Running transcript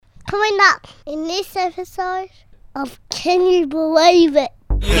Coming up in this episode of Can You Believe It?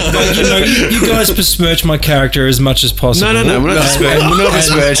 You guys besmirch my character as much as possible. No, we're not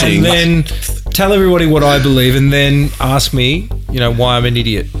besmirching. And then tell everybody what I believe, and then ask me, why I'm an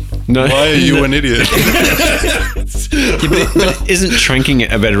idiot. No, why are you an idiot? but isn't tranking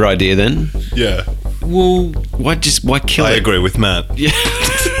a better idea then? Yeah. Well, why kill it? I agree with Matt. Yeah.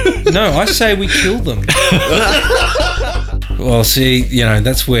 No, I say we kill them. Well, see,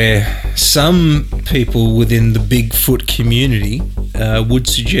 that's where some people within the Bigfoot community would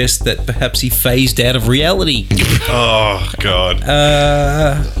suggest that perhaps he phased out of reality. Oh, God.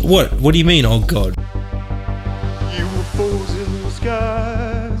 What do you mean, oh, God? UFOs in the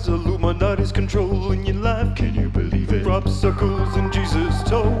skies, Illuminati's controlling your life. Can you believe it? Prop circles and Jesus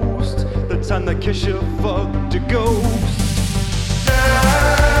toast. The time that Kesha fucked a ghost.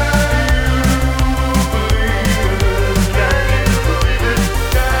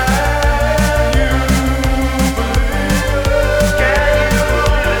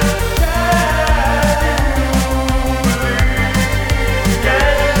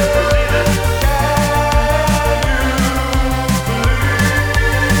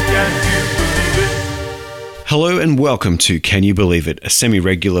 Hello and welcome to Can You Believe It, a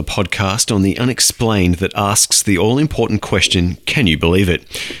semi-regular podcast on the unexplained that asks the all-important question, can you believe it?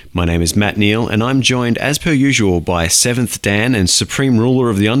 My name is Matt Neal and I'm joined as per usual by 7th Dan and Supreme Ruler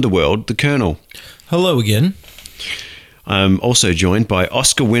of the Underworld, the Colonel. Hello again. I'm also joined by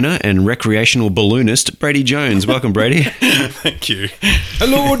Oscar winner and recreational balloonist Brady Jones. Welcome, Brady. Thank you.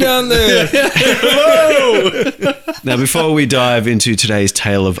 Hello down there. Hello. Now, before we dive into today's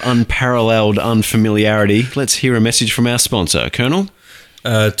tale of unparalleled unfamiliarity, let's hear a message from our sponsor, Colonel.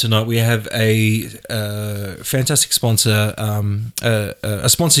 Tonight we have a fantastic sponsor, a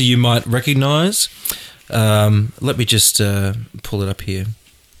sponsor you might recognise. Let me just pull it up here.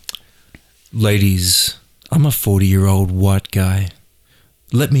 Ladies, I'm a 40-year-old white guy.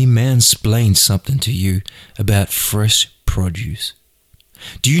 Let me mansplain something to you about fresh produce.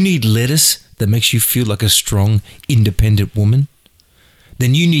 Do you need lettuce that makes you feel like a strong, independent woman?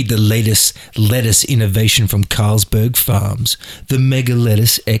 Then you need the latest lettuce innovation from Carlsberg Farms, the Mega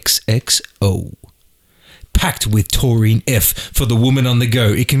Lettuce XXO. Packed with taurine F for the woman on the go,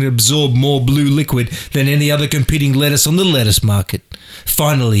 it can absorb more blue liquid than any other competing lettuce on the lettuce market.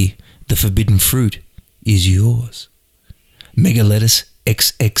 Finally, the forbidden fruit is yours. Mega Lettuce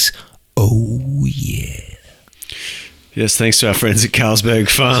XX. Oh, yeah. Yes, thanks to our friends at Carlsberg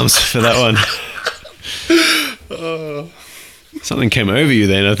Farms for that one. Something came over you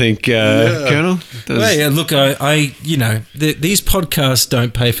then, I think, Colonel. Well, yeah, look, these podcasts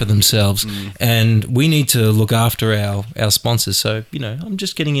don't pay for themselves, and we need to look after our sponsors. So, I'm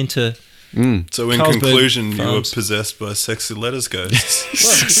just getting into... So in Carlsberg conclusion, Farms. you were possessed by sexy lettuce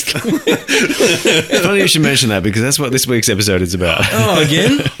ghosts. Funny you should mention that because that's what this week's episode is about. Oh,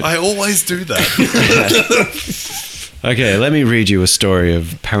 again? I always do that. Okay, let me read you a story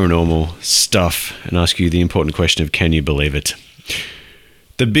of paranormal stuff and ask you the important question of can you believe it?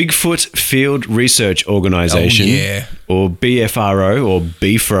 The Bigfoot Field Research Organization, or BFRO, or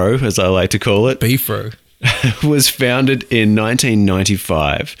BFRO as I like to call it, BFRO, was founded in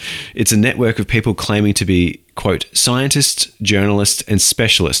 1995. It's a network of people claiming to be, quote, scientists, journalists, and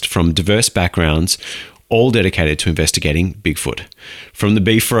specialists from diverse backgrounds, all dedicated to investigating Bigfoot. From the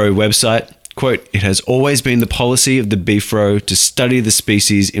BFRO website, quote, it has always been the policy of the BFRO to study the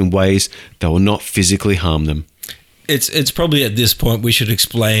species in ways that will not physically harm them. It's probably at this point we should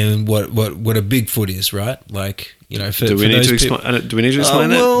explain what a Bigfoot is, right? Like, do we need to explain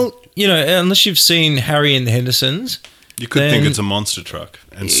that? Well, unless you've seen Harry and the Hendersons, you could think it's a monster truck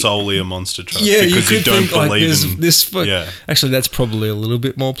and solely a monster truck. Yeah, because you don't believe in this. Yeah. Actually, that's probably a little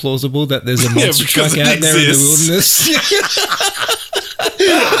bit more plausible that there's a monster truck out there in the wilderness.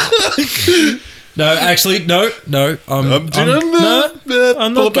 No, actually, no. I'm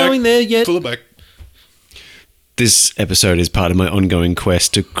not going there yet. Pull it back. This episode is part of my ongoing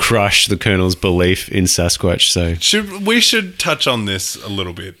quest to crush the Colonel's belief in Sasquatch. So we should touch on this a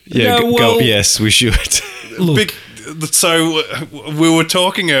little bit. Yeah, yes, we should. Look, so we were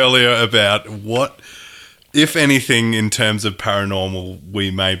talking earlier about what, if anything, in terms of paranormal, we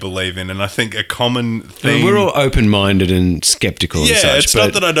may believe in, and I think a common theme. We're all open-minded and skeptical. Yeah, and such, it's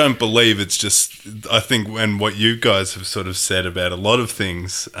not that I don't believe. It's just I think, and what you guys have sort of said about a lot of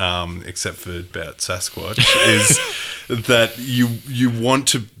things, except for about Sasquatch, is that you want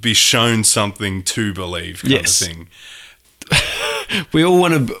to be shown something to believe, kind of thing. We all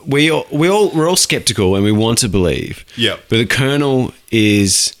want to. We're all skeptical and we want to believe. Yeah, but the Colonel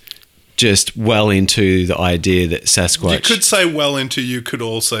is just well into the idea that Sasquatch. You could say well into. You could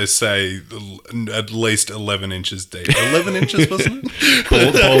also say at least 11 inches deep. 11 inches, wasn't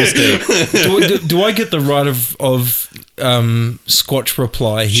it? balls deep. Do I get the right of Squatch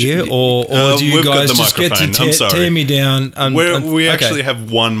reply here, or do you we've got guys the just get to microphone. I'm sorry. tear me down? We actually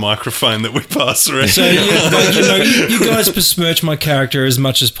have one microphone that we pass around. So you guys besmirch my character as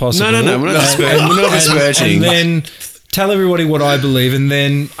much as possible. No, we're not besmirching. We're not besmirching. And then tell everybody what I believe, and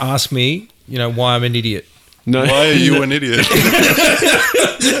then ask me, why I'm an idiot. No. Why are you an idiot?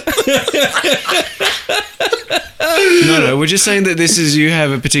 No, we're just saying that you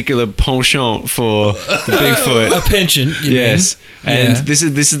have a particular penchant for Bigfoot. A penchant, yes. And Yeah. this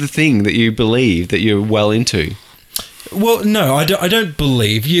is the thing that you believe that you're well into. Well, no, I don't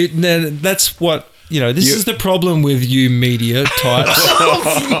believe you. No, that's what This is the problem with you media types.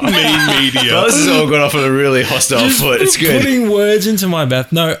 Me media. This has all got off on a really hostile foot. It's good. Putting words into my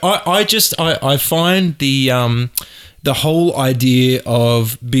mouth. No, I find the whole idea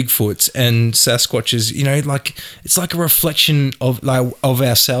of Bigfoots and Sasquatches, it's like a reflection of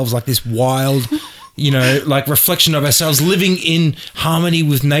ourselves, like this wild, reflection of ourselves living in harmony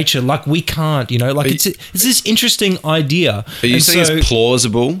with nature, like we can't, it's this interesting idea. Are you saying it's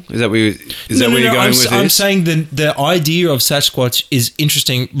plausible? Is that where you're going with this? I'm saying the idea of Sasquatch is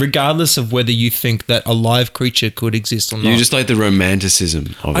interesting, regardless of whether you think that a live creature could exist or not. You just like the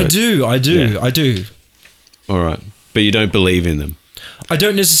romanticism of it. I do. All right. But you don't believe in them. I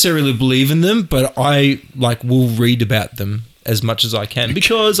don't necessarily believe in them, but I will read about them as much as I can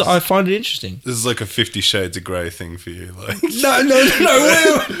because I find it interesting. This is like a 50 Shades of Grey thing for you. Like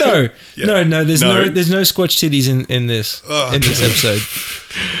No. Yeah. No. There's no Squatch titties in this episode.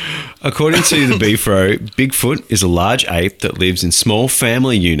 According to the Beefro, Bigfoot is a large ape that lives in small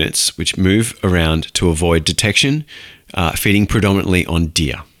family units which move around to avoid detection, feeding predominantly on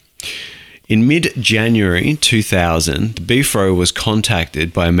deer. In mid-January 2000, the Beefro was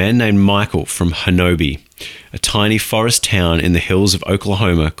contacted by a man named Michael from Hanobi, a tiny forest town in the hills of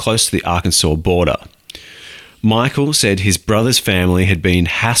Oklahoma close to the Arkansas border. Michael said his brother's family had been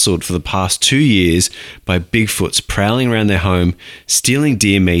hassled for the past 2 years by Bigfoots prowling around their home, stealing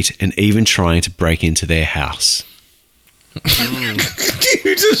deer meat, and even trying to break into their house.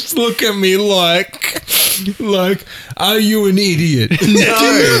 You just look at me like, are you an idiot?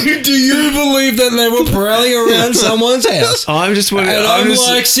 No. Do you believe that they were prowling around someone's house? I'm just wondering. And I'm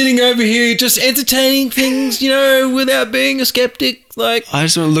like sitting over here just entertaining things, without being a skeptic. Like, I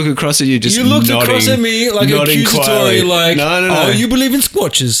just want to look across at you, just you looked nodding, across at me like nodding accusatory, quietly. like, No. oh, you believe in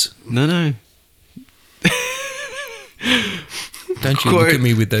Squatches? No. Don't you look at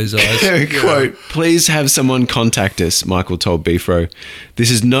me with those eyes. Quote, please have someone contact us, Michael told Beefro. This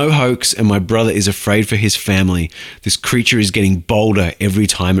is no hoax and my brother is afraid for his family. This creature is getting bolder every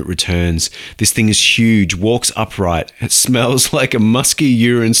time it returns. This thing is huge, walks upright. It smells like a musky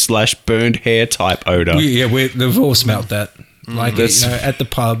urine / burned hair type odor. Yeah, we've all smelt that. Like, at the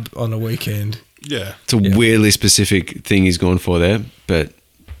pub on a weekend. yeah. It's a weirdly specific thing he's gone for there, but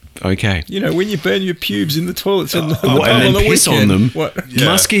okay. When you burn your pubes in the toilets and And then piss on them. What? Yeah.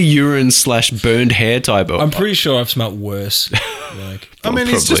 Musky urine / burned hair type odor. I'm pretty sure I've smelt worse. Like, I mean,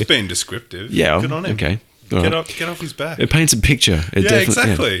 he's probably. just being descriptive. Yeah, Good on him. okay. All Get right. off his back. It paints a picture. It Yeah, definitely-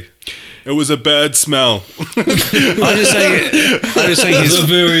 exactly. It was a bad smell. I'm just saying it's a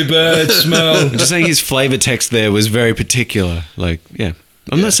very bad smell. I'm just saying his flavor text there was very particular. Like, yeah.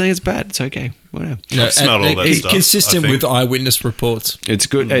 I'm not saying it's bad. It's okay. Whatever. No, smelled all that it's stuff, consistent I think. with eyewitness reports. It's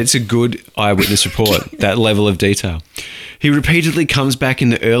good. It's a good eyewitness report, that level of detail. He repeatedly comes back in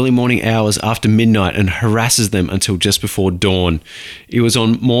the early morning hours after midnight and harasses them until just before dawn. It has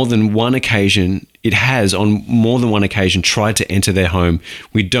on more than one occasion tried to enter their home.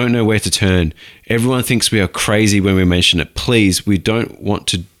 We don't know where to turn. Everyone thinks we are crazy when we mention it. Please, we don't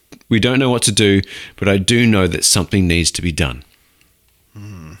know what to do, but I do know that something needs to be done.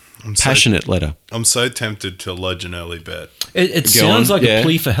 Passionate letter. I'm so tempted to lodge an early bet. It Go sounds on, like yeah. a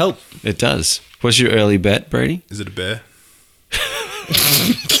plea for help. It does. What's your early bet, Brady? Is it a bear?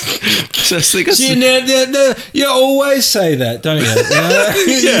 Just think See, now, you always say that, don't you?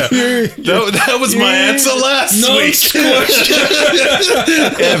 Yeah. That was my answer last week.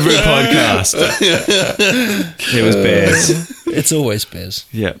 every podcast. It was bears. It's always bears.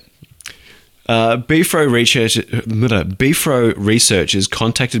 Yeah. Beefro researchers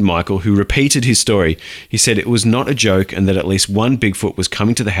contacted Michael, who repeated his story. He said it was not a joke and that at least one Bigfoot was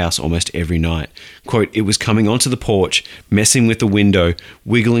coming to the house almost every night. Quote, it was coming onto the porch, messing with the window,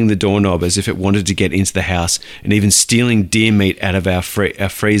 wiggling the doorknob as if it wanted to get into the house, and even stealing deer meat out of our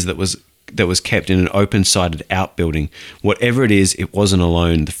freezer that was that was kept in an open-sided outbuilding. Whatever it is, it wasn't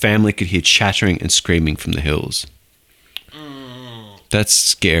alone. The family could hear chattering and screaming from the hills. That's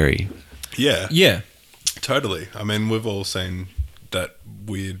scary. Yeah. Yeah. Totally. I mean, we've all seen that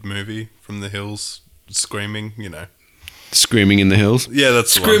weird movie from the hills, Screaming, you know. Screaming in the hills? Yeah,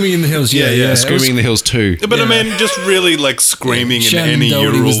 that's the one. Screaming in the hills. Yeah, yeah. Screaming in the hills too. But I mean, just really like screaming in Shannon any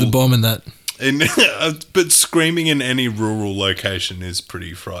Doherty rural... was the bomb in that. But screaming in any rural location is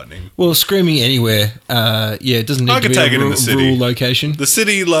pretty frightening. Well, screaming anywhere, it doesn't need I to could be take a it in the city. rural location. The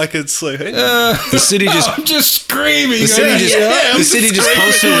city, like, it's like... Hey, The city just... I'm just screaming. The city just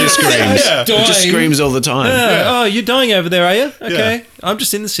constantly screams. Yeah. It just screams all the time. Oh, you're dying over there, are you? Okay. Yeah. I'm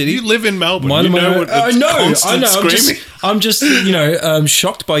just in the city. you live in Melbourne. Mind You my know own- what I it's know. constant screaming. I'm just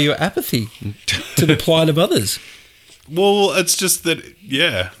shocked by your apathy to the plight of others. Well, it's just that,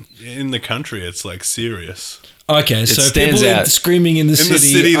 in the country, it's like serious. Okay, so stands people out. Screaming in the In city. the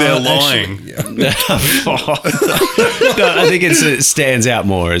city, they're are lying. actually- No, I think it stands out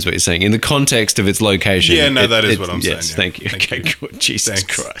more, is what you're saying, in the context of its location. Yeah, no, that is what I'm yes, saying. Thank you. Thank Okay, you. good. Jesus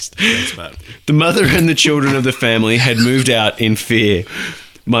Thanks. Christ. Thanks, Matt. The mother and the children of the family had moved out in fear,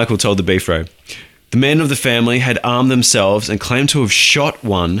 Michael told the Beef Row. The men of the family had armed themselves and claimed to have shot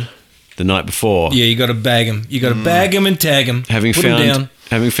one the night before. Yeah, you got to bag them. You got to bag them and tag them. Having Put 'em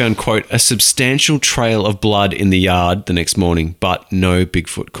down. found, quote, a substantial trail of blood in the yard the next morning, but no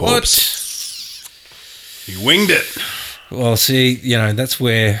Bigfoot corpse. What? He winged it. Well, see, that's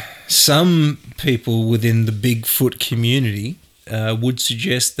where some people within the Bigfoot community would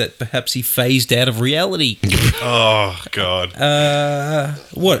suggest that perhaps he phased out of reality. Oh, God.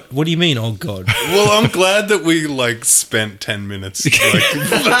 What? What do you mean, oh God? Well, I'm glad that we spent 10 minutes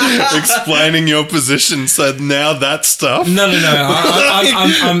explaining your position. So now that stuff. No.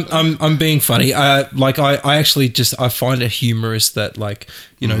 I'm being funny. I actually I find it humorous that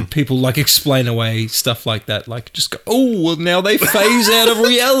people explain away stuff like that. Just go, oh, well, now they phase out of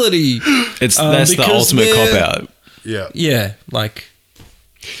reality. That's the because ultimate they're- cop-out. Yeah. Yeah,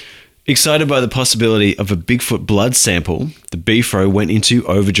 Excited by the possibility of a Bigfoot blood sample, the Beef Row went into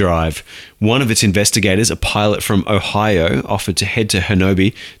overdrive. One of its investigators, a pilot from Ohio, offered to head to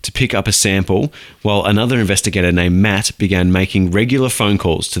Hanobi to pick up a sample, while another investigator named Matt began making regular phone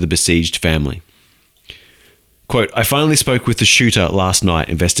calls to the besieged family. Quote, I finally spoke with the shooter last night,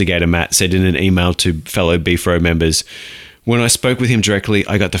 investigator Matt said in an email to fellow Beef Row members. When I spoke with him directly,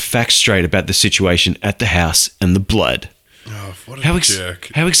 I got the facts straight about the situation at the house and the blood. Oh, what a How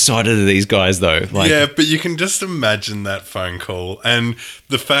jerk. How excited are these guys, though? Yeah, but you can just imagine that phone call. And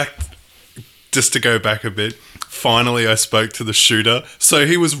the fact, just to go back a bit, finally I spoke to the shooter. So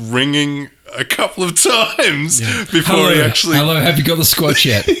he was ringing a couple of times before he actually... Hello, have you got the Squatch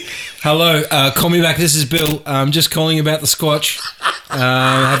yet? Hello, call me back. This is Bill. I'm just calling about the Squatch.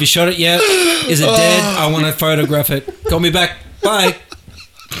 Have you shot it yet? Is it dead? I want to photograph it. Call me back. Bye.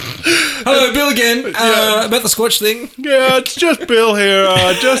 Hello, Bill again. About the Squatch thing. Yeah, it's just Bill here.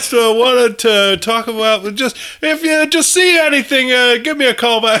 Just wanted to talk about... If you just see anything, give me a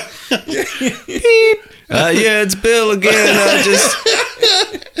call back. Yeah, it's Bill again. Just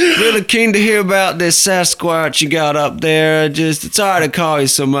really keen to hear about this Sasquatch you got up there. It's hard to call you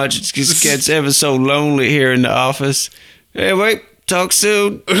so much. It just gets ever so lonely here in the office. Anyway, talk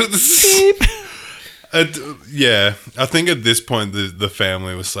soon. Yeah, I think at this point the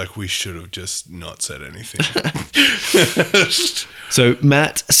family was like, we should have just not said anything. So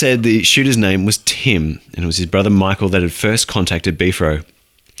Matt said the shooter's name was Tim, and it was his brother Michael that had first contacted Beef Row.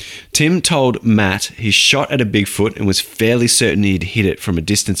 Tim told Matt he shot at a Bigfoot and was fairly certain he'd hit it from a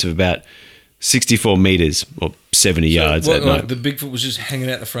distance of about 64 meters or 70 yards at night. The Bigfoot was just hanging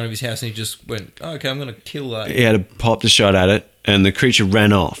out the front of his house and he just went, oh, okay, I'm going to kill that. He had a popped a shot at it, and the creature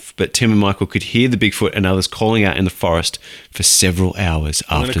ran off. But Tim and Michael could hear the Bigfoot and others calling out in the forest for several hours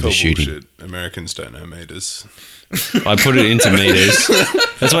I'm after gonna the call shooting. bullshit. Americans don't know meters. I put it into meters.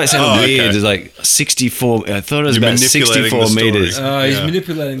 That's why it sounded okay. weird. It's like 64. I thought it was You're about manipulating 64 the story. meters. He's Yeah.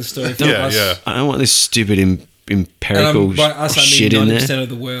 manipulating the story. For Yeah, us. yeah. I don't want this stupid And empirical by us, I shit mean in 90% there. of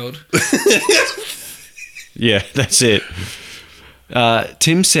the world. Yeah, that's it.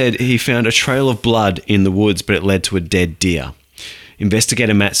 Tim said he found a trail of blood in the woods, but it led to a dead deer.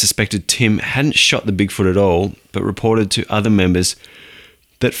 Investigator Matt suspected Tim hadn't shot the Bigfoot at all, but reported to other members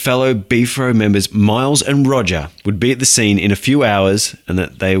that fellow Beef Row members Miles and Roger would be at the scene in a few hours and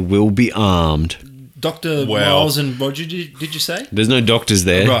that they will be armed. Dr. Wow. Miles and Roger, did you say? There's no doctors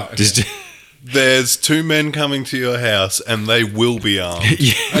there. Right, okay. Just There's two men coming to your house and they will be armed.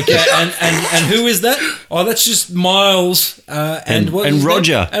 Okay, and who is that? Oh, that's just Miles and what and is that?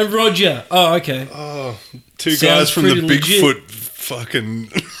 Roger. And Roger. Oh, okay. Two Sounds guys from the pretty legit. Bigfoot fucking...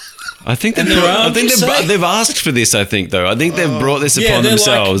 I think And they're armed, you say? they've asked for this. I think though. I think they've brought this Yeah, upon they're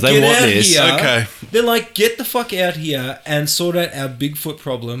themselves. like, They "Get want out this. here." Okay. They're like, get the fuck out here and sort out our Bigfoot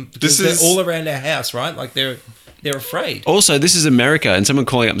problem because This is- they're all around our house, right? Like they're afraid. Also, this is America, and someone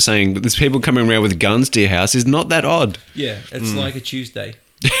calling up and saying that there's people coming around with guns to your house is not that odd. Yeah, it's like a Tuesday.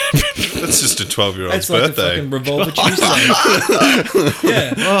 That's just a 12-year-old's It's like birthday. a fucking revolver Tuesday.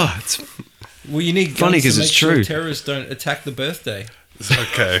 Yeah. Oh, it's Well, you need Funny guns 'cause to it's make sure true. terrorists don't attack the birthday.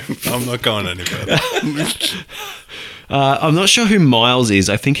 Okay, I'm not going any further. I'm not sure who Miles is.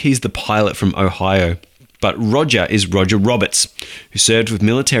 I think he's the pilot from Ohio. But Roger is Roger Roberts, who served with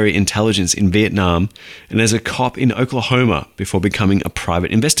military intelligence in Vietnam and as a cop in Oklahoma before becoming a private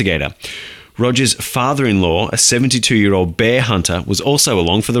investigator. Roger's father-in-law, a 72-year-old bear hunter, was also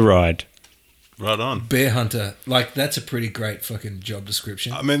along for the ride. Right on. Bear hunter, like that's a pretty great fucking job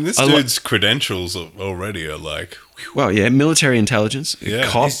description. I mean, this I like- dude's credentials already are like, Well, yeah, military intelligence, Yeah.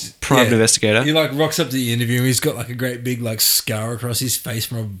 cop, He's- private yeah. investigator. He like rocks up to the interview and he's got like a great big like scar across his face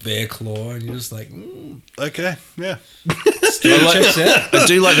from a bear claw and you're just like, okay, yeah. checks out. I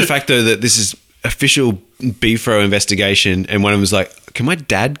do like the fact, though, that this is official BFRO investigation, and one of them was like, can my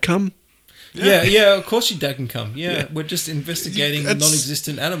dad come? Yeah, of course your dad can come. Yeah, we're just investigating It's-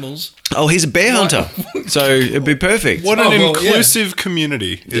 non-existent animals. Oh, he's a bear hunter. So it'd be perfect. What an Oh, well, inclusive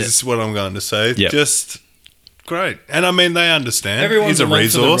community is what I'm going to say. Yep. Just great. And I mean, they understand. Everyone's He's a along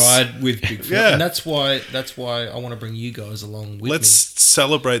resource. for the ride with Bigfoot, Yeah. and that's why I want to bring you guys along with Let's me.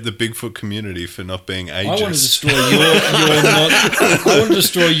 celebrate the Bigfoot community for not being ageist. I want to destroy I want to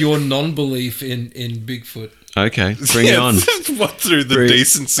destroy your non-belief in Bigfoot. Okay, bring it on. What through the Bring-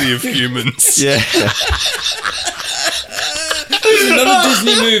 decency of humans? Yeah. Another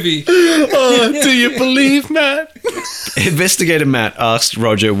Disney movie. Do you believe, Matt? Investigator Matt asked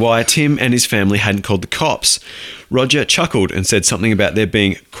Roger why Tim and his family hadn't called the cops. Roger chuckled and said something about there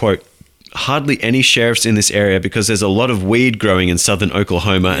being, quote, hardly any sheriffs in this area because there's a lot of weed growing in southern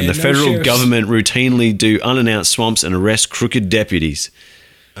Oklahoma and the no federal sheriffs. government routinely do unannounced swamps and arrest crooked deputies.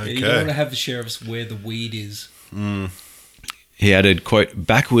 Yeah, you don't want to Okay. have the sheriffs where the weed is. He added, quote,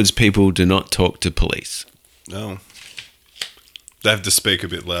 backwards people do not talk to police. No. They have to speak a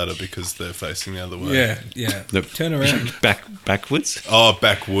bit louder because they're facing the other way. Yeah. Nope. Turn around. Backwards? Oh,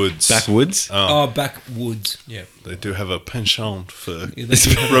 backwoods. Backwoods? Oh, backwoods. Yeah. They do have a penchant for Yeah, they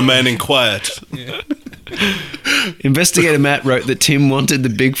do have- remaining quiet. Investigator Matt wrote that Tim wanted the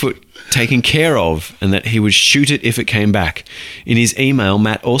Bigfoot taken care of and that he would shoot it if it came back. In his email,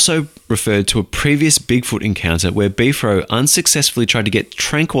 Matt also referred to a previous Bigfoot encounter where BFRO unsuccessfully tried to get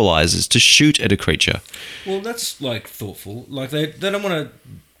tranquilizers to shoot at a creature. Well, that's like thoughtful. Like they don't want to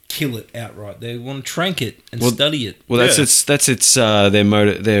kill it outright. They want to trank it and study it. Well, that's Yeah. its their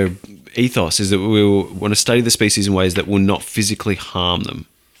motive, their ethos is that we will want to study the species in ways that will not physically harm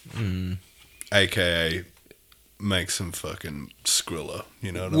them. AKA make some fucking Skrilla.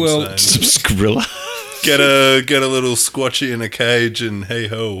 You know what Well, I'm saying? Skrilla. Get a little squatchy in a cage and hey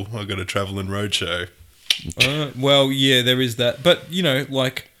ho, I got a traveling roadshow. Well, yeah, there is that. But you know,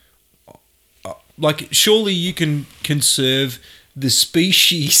 like surely you can conserve the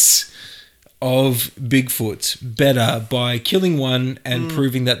species of Bigfoots better by killing one and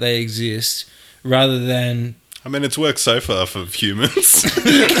proving that they exist, rather than I mean, it's worked so far for humans.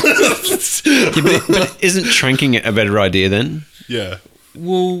 But isn't tranking it a better idea then? Yeah,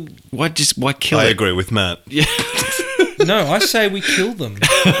 well, Why kill I it? agree with Matt. no, I say we kill them.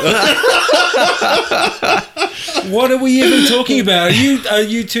 What are we even talking about? Are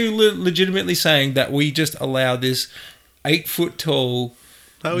you two legitimately saying that we just allow this 8 foot tall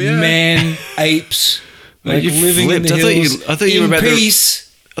Oh yeah, man apes like you living in the flipped. hills I thought you were in about the- peace?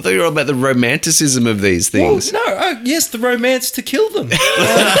 I thought you were all about the romanticism of these Well, things. no, yes, the romance to kill them.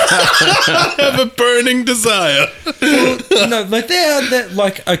 have a burning desire. No, like they're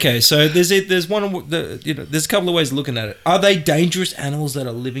like okay. So there's there's a couple of ways of looking at it. Are they dangerous animals that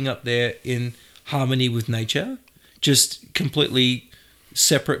are living up there in harmony with nature, just completely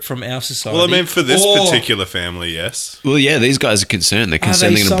separate from our society? Well, I mean, for this Or particular family, yes. Well, yeah, these guys are concerned. They're are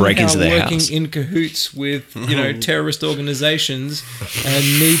concerned they they're going to break into somehow their working house. in cahoots with terrorist organizations and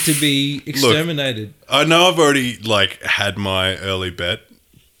need to be exterminated? I know I've already like had my early bet,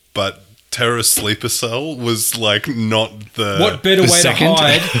 but Terra Sleeper Cell was like not the What better the way second? to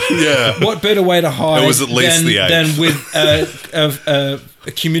hide? Yeah. What better way to hide It was at least than, the eighth. than with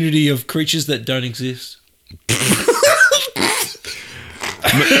a community of creatures that don't exist?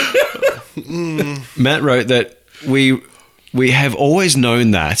 Matt wrote that we have always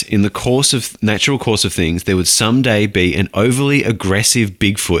known that in the natural course of things, there would someday be an overly aggressive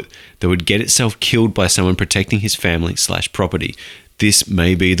Bigfoot that would get itself killed by someone protecting his family / property. this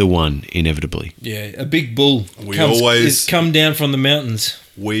may be the one, inevitably. Yeah, a big bull. It's come down from the mountains.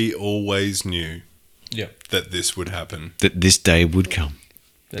 We always knew Yeah. that this would happen. That this day would come.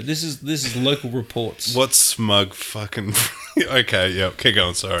 This is local reports. What smug fucking... Okay, yeah, keep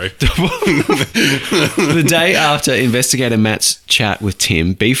going, sorry. The day after investigator Matt's chat with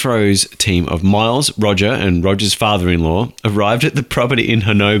Tim, Beefro's team of Miles, Roger, and Roger's father-in-law arrived at the property in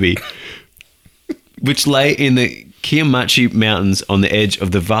Hanobi, which lay in the Kiamachi Mountains on the edge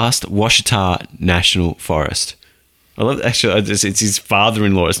of the vast Washita National Forest. I love actually. It's his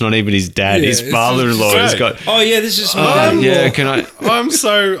father-in-law. It's not even his dad. Yeah, his it's father-in-law has great. got. Oh yeah, this is my Yeah, can I? I'm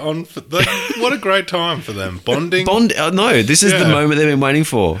so on... what a great time for them. Bonding. No, this is the Yeah. moment they've been waiting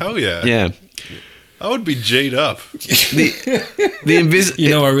for. Hell yeah. Yeah. I would be G'd up. You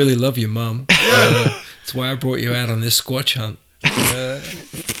know, I really love your mum. That's why I brought you out on this Squatch hunt.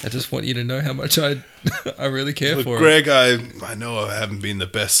 I just want you to know how much I really care Look, for Greg, I know I haven't been the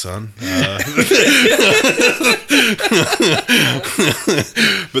best son.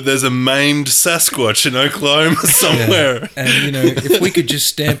 But there's a maimed Sasquatch in Oklahoma it. somewhere. And you know, if we could just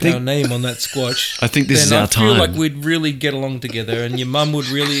stamp our name on that Squatch, I think this then is our I feel time. like we'd really get along together, and your mum would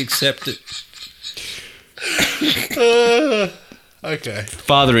really accept it. Okay.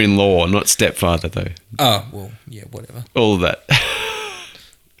 Father-in-law, not stepfather, though. Oh well, yeah, whatever. All of that.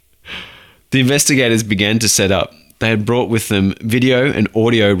 The investigators began to set up. They had brought with them video and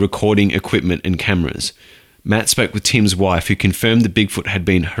audio recording equipment and cameras. Matt spoke with Tim's wife, who confirmed the Bigfoot had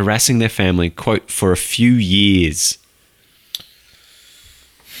been harassing their family, quote, for a few years.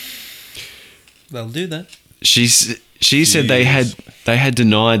 They'll do that. She said they had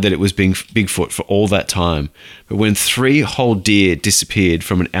denied that it was being Bigfoot for all that time, but when 3 whole deer disappeared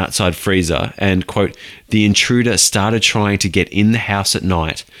from an outside freezer and, quote, the intruder started trying to get in the house at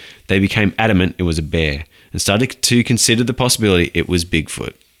night, they became adamant it was a bear and started to consider the possibility it was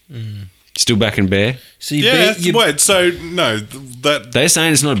Bigfoot. Still backing bear? See, Yeah, wait, so, no, that... They're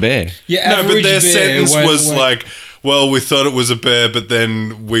saying it's not a bear. your No, but average their bear sentence won't- was won't- like, well, we thought it was a bear, but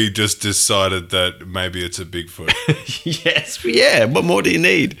then we just decided that maybe it's a Bigfoot. Yes, yeah. What more do you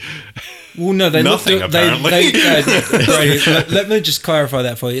need? Well, no, they Nothing, looked. apparently. Brady, let me just clarify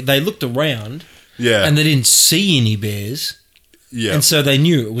that for you. They looked around, Yeah. and they didn't see any bears, Yeah, and so they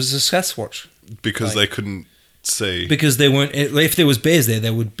knew it was a Sasquatch because they couldn't see. because there weren't. If there was bears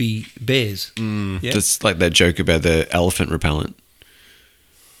there would be bears. Yeah. That's like that joke about the elephant repellent.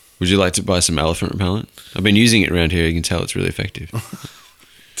 Would you like to buy some elephant repellent? I've been using it around here. You can tell it's really effective.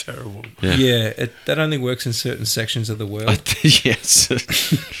 Terrible. Yeah, that only works in certain sections of the world. Yes.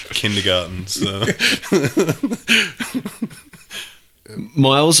 Kindergartens.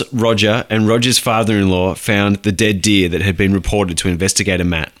 Miles, Roger, and Roger's father-in-law found the dead deer that had been reported to investigator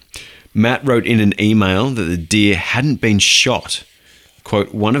Matt. Matt wrote in an email that the deer hadn't been shot.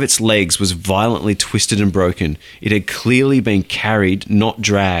 Quote, one of its legs was violently twisted and broken. It had clearly been carried, not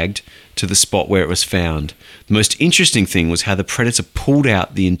dragged, to the spot where it was found. The most interesting thing was how the predator pulled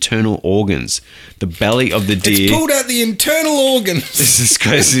out the internal organs. The belly of the deer... It's pulled out the internal organs. This is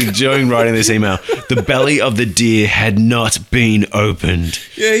crazy. During writing this email, the belly of the deer had not been opened.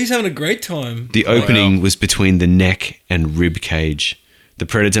 Yeah, he's having a great time. The opening was between the neck and rib cage. The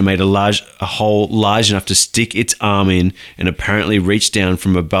predator made a hole large enough to stick its arm in and apparently reached down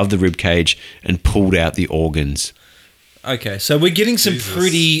from above the rib cage and pulled out the organs. Okay, so we're getting some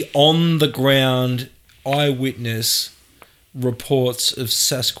pretty on-the-ground eyewitness reports of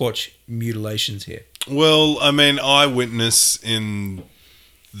Sasquatch mutilations here. Well, I mean, eyewitness in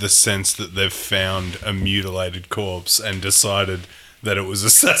the sense that they've found a mutilated corpse and decided that it was a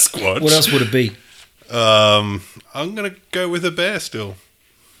Sasquatch. What else would it be? I'm going to go with a bear still.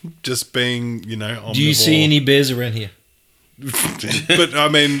 Just being, omnivore. Do you see any bears around here? But, I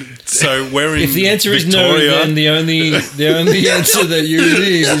mean, so we're in If the answer is no, Victoria. then the only answer that you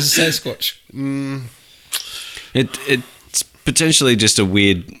need is Sasquatch. It's potentially just a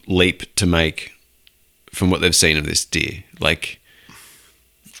weird leap to make from what they've seen of this deer. Like,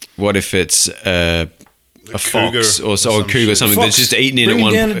 what if it's a fox cougar or or a some cougar or shit. something Fox, that's just eaten in at bring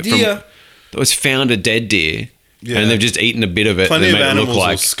one down a deer. that was found a dead deer, Yeah. and they've just eaten a bit of it. Plenty and of made it animals look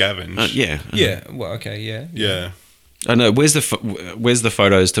like will scavenge. yeah. Yeah, well, okay, yeah. Yeah. I know. Where's the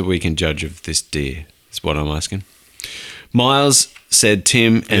photos that we can judge of this deer? Is what I'm asking. Miles said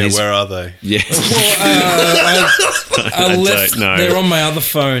Tim and Yeah, his where are they? yeah. I I left. don't know. They're on my other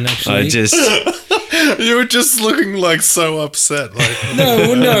phone, actually. I just You were just looking like so upset. Like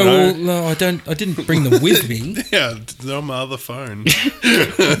No, I don't. I didn't bring them with me. yeah, they're on my other phone.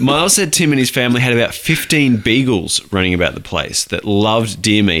 Miles said Tim and his family had about 15 beagles running about the place that loved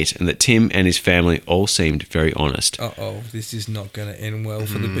deer meat, and that Tim and his family all seemed very honest. Uh-oh, this is not going to end well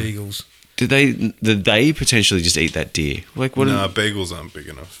for the beagles. Did they potentially just eat that deer? Like what? Nah, bagels aren't big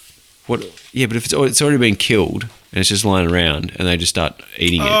enough. What? Yeah, but if it's already been killed and it's just lying around, and they just start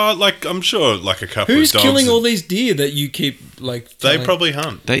eating it, Like I'm sure, like a couple Who's of dogs. killing all these deer that you keep like? They telling- probably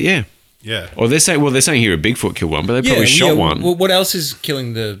hunt. yeah. Yeah. Or they're saying here a Bigfoot killed one, but they probably shot one. Well, what else is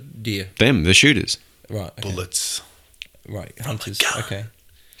killing the deer? Them, the shooters. Right. Okay. Bullets. Right. Hunters. Okay.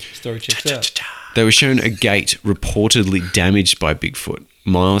 Story checks out. They were shown a gate reportedly damaged by Bigfoot.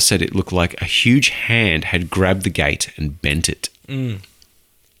 Miles said it looked like a huge hand had grabbed the gate and bent it.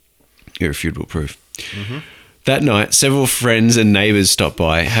 Irrefutable proof. That night, several friends and neighbours stopped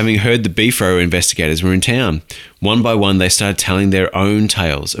by, having heard the Beefro investigators were in town. One by one, they started telling their own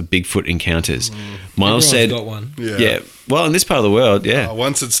tales of Bigfoot encounters. Miles said, Everyone's got one. Yeah. Well, in this part of the world, yeah.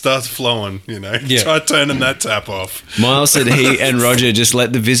 Once it starts flowing, Yeah. try turning that tap off. Miles said he and Roger just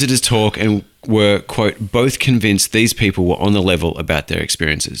let the visitors talk and were, quote, both convinced these people were on the level about their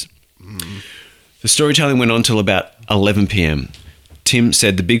experiences. The storytelling went on till about 11 p.m. Tim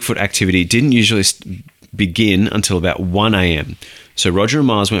said the Bigfoot activity didn't usually begin until about 1 a.m. So Roger and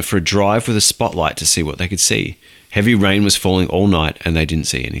Miles went for a drive with a spotlight to see what they could see. Heavy rain was falling all night and they didn't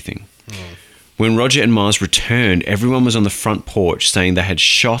see anything. When Roger and Miles returned, everyone was on the front porch saying they had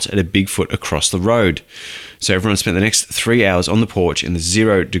shot at a Bigfoot across the road. So everyone spent the next 3 hours on the porch in the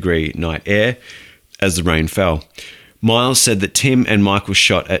 0-degree night air as the rain fell. Miles said that Tim and Michael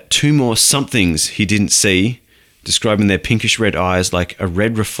shot at two more somethings he didn't see, describing their pinkish red eyes like a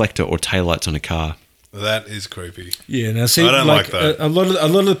red reflector or taillights on a car. That is creepy. Yeah, now see, I don't like that. A lot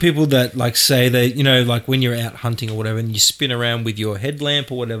of the people that like say they, like when you're out hunting or whatever, and you spin around with your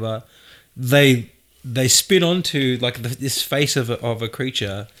headlamp or whatever, they spin onto like this face of a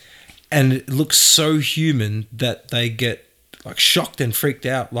creature, and it looks so human that they get like shocked and freaked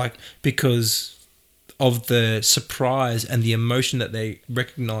out, like because of the surprise and the emotion that they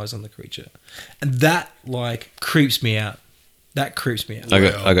recognize on the creature, and that like creeps me out. That creeps me out.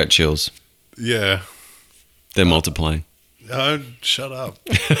 I got chills. Yeah. They're multiplying. Oh, shut up.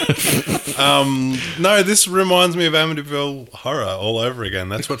 No, this reminds me of Amityville Horror all over again.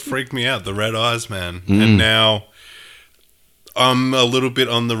 That's what freaked me out, the red eyes, man. And now I'm a little bit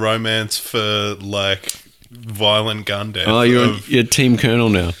on the romance for, like, violent gun death. Oh, you're Team Colonel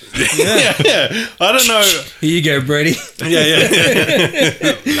now. yeah. I don't know. Here you go, Brady. Yeah.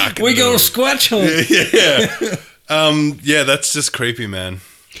 We go squatch hunt. Yeah, that's just creepy, man.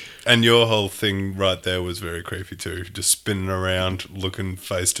 And your whole thing right there was very creepy too. Just spinning around, looking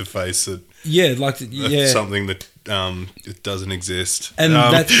face to face at Yeah, like something that it doesn't exist. And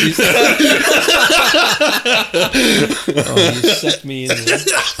that is. Oh, you sucked me in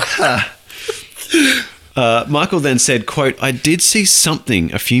there. Michael then said, quote, I did see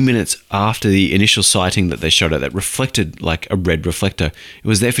something a few minutes after the initial sighting that they shot at that reflected like a red reflector. It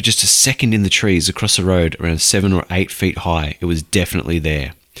was there for just a second in the trees across the road, around 7 or 8 feet high. It was definitely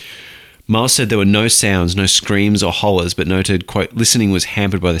there. Miles said there were no sounds, no screams or hollers, but noted, quote, listening was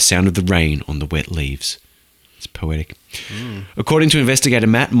hampered by the sound of the rain on the wet leaves. It's poetic. According to investigator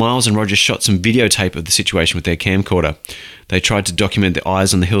Matt, Miles and Roger shot some videotape of the situation with their camcorder. They tried to document the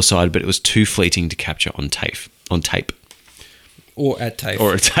eyes on the hillside, but it was too fleeting to capture on tape. Or at tape.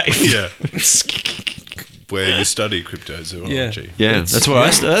 Or a tape. Yeah. Where you study cryptozoology. Yeah,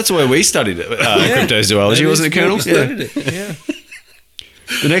 that's where we studied it. Cryptozoology, wasn't it, Colonel? We studied it. Yeah.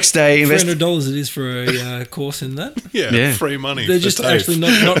 The next day, $300 it is for a course in that. Yeah, free money. They're for just tape. actually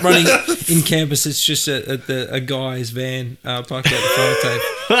not running in campus. It's just at a guy's van parked out the front of tape.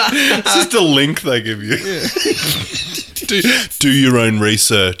 It's just a link they give you. Do your own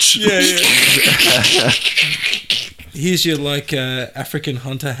research. Yeah. Here's your like African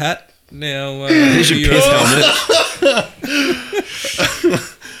hunter hat. Now here's your your helmet.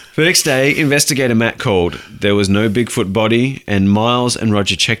 The next day, investigator Matt called. There was no Bigfoot body, and Miles and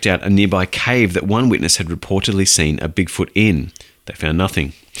Roger checked out a nearby cave that one witness had reportedly seen a Bigfoot in. They found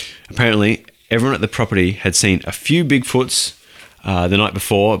nothing. Apparently, everyone at the property had seen a few Bigfoots the night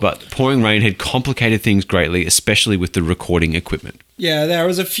before, but pouring rain had complicated things greatly, especially with the recording equipment. Yeah, there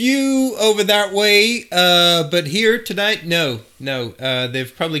was a few over that way, but here tonight, no.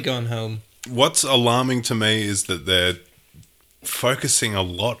 They've probably gone home. What's alarming to me is that they're focusing a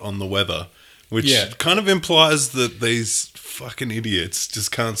lot on the weather, which kind of implies that these fucking idiots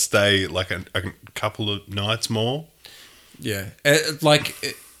just can't stay like a couple of nights more. Yeah,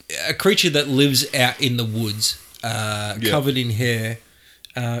 a creature that lives out in the woods, covered in hair,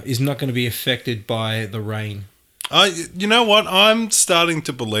 is not going to be affected by the rain. You know what? I'm starting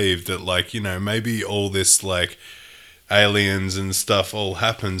to believe that, like, you know, maybe all this, like, aliens and stuff all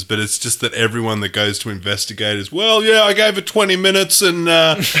happens, but it's just that everyone that goes to investigate is, well, yeah, I gave it 20 minutes and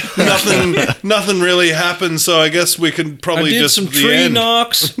nothing really happened, so I guess we can probably I did just some the tree end.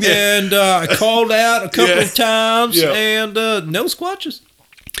 knocks and I called out a couple of times and no squatches.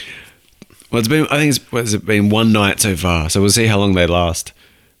 Well, I think it's been one night so far, so we'll see how long they last.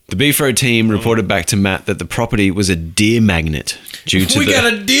 The Beef Road team reported back to Matt that the property was a deer magnet We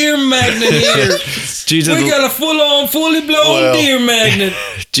got a deer magnet here. We got a full-on, fully blown deer magnet.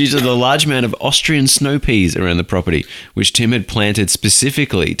 due to the large amount of Austrian snow peas around the property, which Tim had planted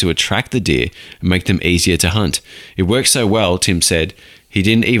specifically to attract the deer and make them easier to hunt. It worked so well, Tim said, he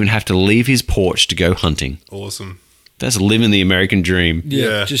didn't even have to leave his porch to go hunting. Awesome. That's living the American dream.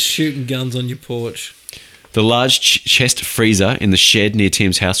 Yeah, just shooting guns on your porch. The large chest freezer in the shed near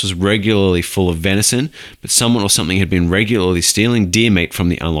Tim's house was regularly full of venison, but someone or something had been regularly stealing deer meat from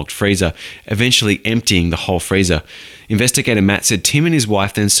the unlocked freezer, eventually emptying the whole freezer. Investigator Matt said Tim and his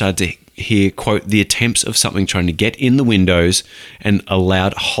wife then started to hear, quote, the attempts of something trying to get in the windows and a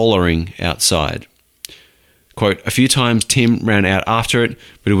loud hollering outside. Quote, a few times Tim ran out after it,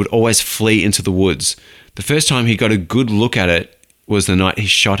 but it would always flee into the woods. The first time he got a good look at it was the night he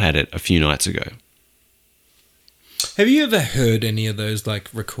shot at it a few nights ago. Have you ever heard any of those like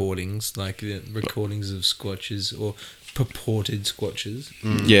recordings, like recordings of squatches or purported squatches?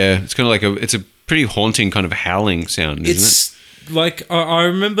 Yeah, it's kind of like it's a pretty haunting kind of howling sound, isn't it? It's like I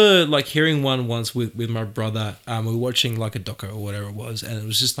remember like hearing one once with my brother. We were watching like a doco or whatever it was, and it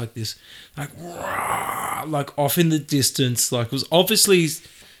was just like this, like off in the distance. Like it was obviously,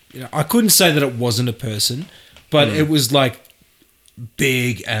 I couldn't say that it wasn't a person, but it was like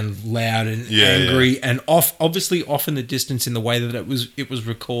big and loud and angry and obviously off in the distance in the way that it was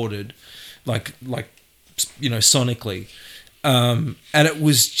recorded, like sonically, and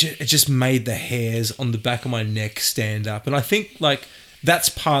it just made the hairs on the back of my neck stand up. And I think like that's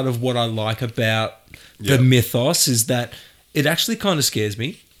part of what I like about the mythos is that it actually kind of scares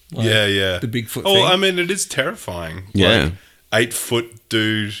me. Like, the Bigfoot thing. I mean, it is terrifying. Yeah, like, 8-foot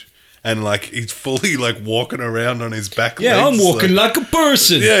dude. And, like, he's fully, like, walking around on his back legs. Yeah, I'm walking like a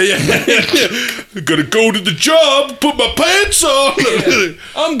person. Yeah. Gotta go to the job, put my pants on. Yeah.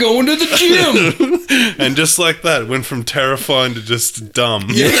 I'm going to the gym. And just like that, went from terrifying to just dumb.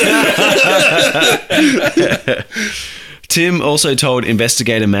 Tim also told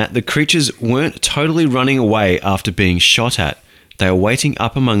investigator Matt the creatures weren't totally running away after being shot at. They were waiting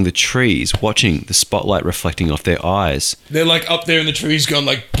up among the trees, watching the spotlight reflecting off their eyes. They're like up there in the trees going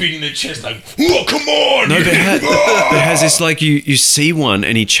like beating their chest like, oh, come on! No, but it has this like you see one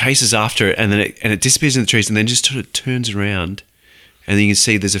and he chases after it and then it disappears in the trees and then just sort of turns around and then you can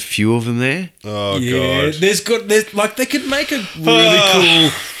see there's a few of them there. Oh, yeah, God. There's like they could make a really cool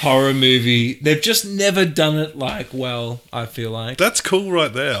horror movie. They've just never done it like well, I feel like. That's cool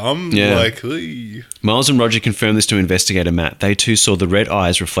right there. I'm like, hey. Miles and Roger confirmed this to investigator Matt. They too saw the red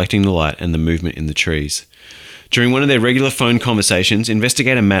eyes reflecting the light and the movement in the trees. During one of their regular phone conversations,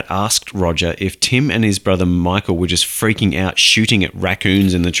 investigator Matt asked Roger if Tim and his brother Michael were just freaking out shooting at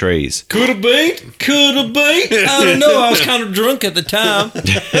raccoons in the trees. Could have been. I don't know. I was kind of drunk at the time.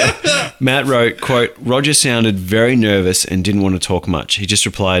 Matt wrote, quote, Roger sounded very nervous and didn't want to talk much. He just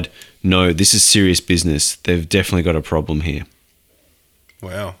replied, no, this is serious business. They've definitely got a problem here.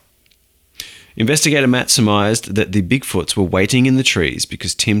 Wow. Investigator Matt surmised that the Bigfoots were waiting in the trees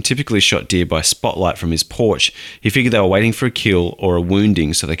because Tim typically shot deer by spotlight from his porch. He figured they were waiting for a kill or a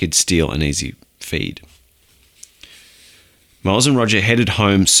wounding so they could steal an easy feed. Miles and Roger headed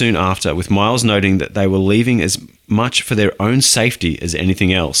home soon after, with Miles noting that they were leaving as much for their own safety as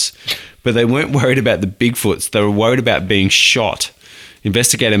anything else. But they weren't worried about the Bigfoots, they were worried about being shot.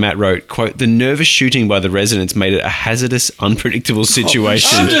 Investigator Matt wrote, quote, the nervous shooting by the residents made it a hazardous, unpredictable situation.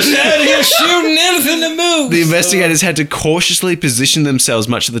 I'm just out here shooting anything that moves. The investigators had to cautiously position themselves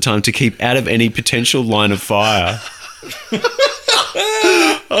much of the time to keep out of any potential line of fire.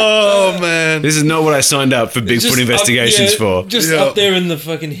 Oh, man. This is not what I signed up for Bigfoot investigations for. Just up there in the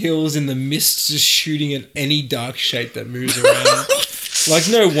fucking hills in the mist, just shooting at any dark shape that moves around. Like,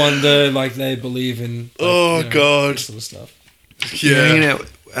 no wonder, like, they believe in God. this sort of stuff. Yeah. Hanging out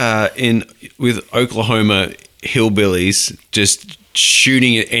with Oklahoma hillbillies, just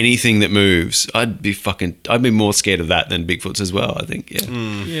shooting at anything that moves. I'd be more scared of that than Bigfoots as well, I think. Yeah.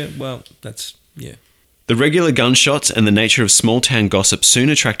 Yeah, well, that's. The The regular gunshots and the nature of small-town gossip soon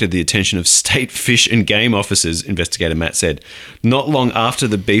attracted the attention of state fish and game officers, investigator Matt said. Not long after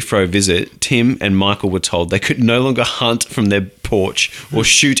the Beefro visit, Tim and Michael were told they could no longer hunt from their porch or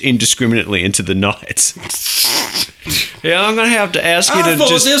shoot indiscriminately into the night. Yeah, I'm going to have to ask you I to thought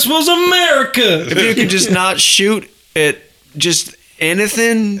just... this was America. If you could just not shoot at just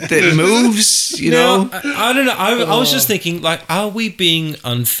anything that moves, you know? I don't know. I was just thinking, like, are we being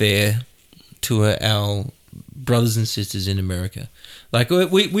unfair to our brothers and sisters in America? Like,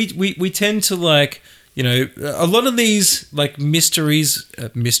 we tend to, like, you know, a lot of these, like, mysteries,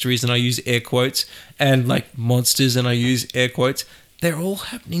 and I use air quotes, and, like, monsters, and I use air quotes, they're all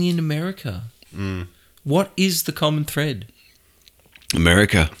happening in America. What is the common thread?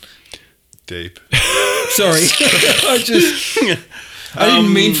 America. Deep. Sorry. I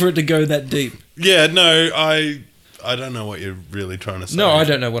didn't mean for it to go that deep. Yeah, no, I don't know what you're really trying to say. No, I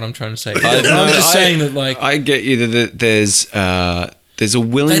don't know what I'm trying to say. I'm just saying that, like, I get you that there's a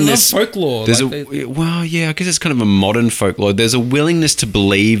willingness. they love folklore. There's like, well, yeah, I guess it's kind of a modern folklore. There's a willingness to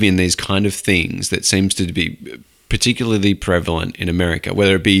believe in these kind of things that seems to be particularly prevalent in America,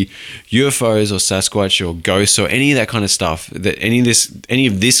 whether it be UFOs or Sasquatch or ghosts or any of that kind of stuff, that any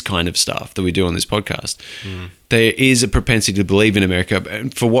of this kind of stuff that we do on this podcast. There is a propensity to believe in America.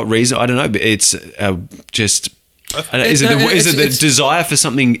 And for what reason? I don't know. But it's just... Is it the desire for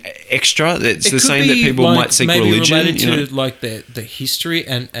something extra? It's the same that people might seek maybe religion. related you know? to like the history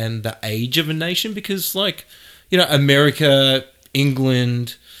and the age of a nation, because, like, you know, America,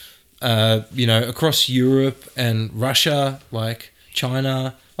 England, you know, across Europe and Russia, like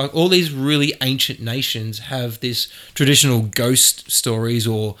China, like all these really ancient nations have this traditional ghost stories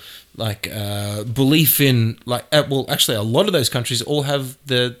or like belief in, like, well, actually a lot of those countries all have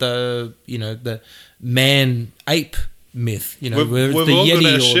the you know, the man ape myth, you know, where we've the all got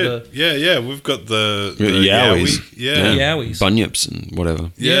Yeti our or shit. the We've got the Yowies. Yowie. Yeah. Yowies. Bunyips and whatever.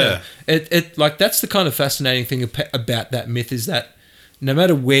 Yeah. It like, that's the kind of fascinating thing about that myth, is that no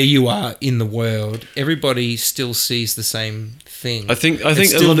matter where you are in the world, everybody still sees the same thing. I think It's a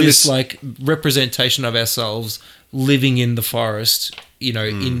still lot of this this, like representation of ourselves living in the forest, you know,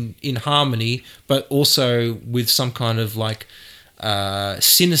 in harmony, but also with some kind of like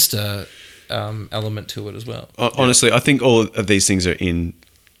sinister element to it as well. honestly, I think all of these things are in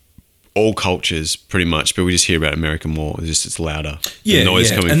all cultures pretty much, but we just hear about America more. It's louder. Yeah, the noise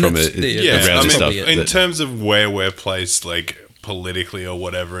yeah. coming And from that's- it. yeah, around I mean, stuff. in terms of where we're placed, like politically or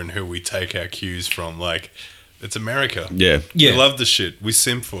whatever, and who we take our cues from, like, it's America. Yeah. Yeah. We love the shit. We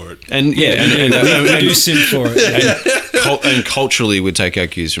simp for it. And We do simp for it. and culturally, we take our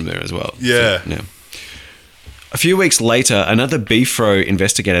cues from there as well. Yeah. So, yeah. A few weeks later, another Beefro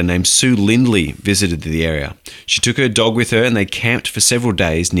investigator named Sue Lindley visited the area. She took her dog with her and they camped for several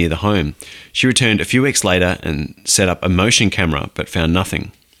days near the home. She returned a few weeks later and set up a motion camera, but found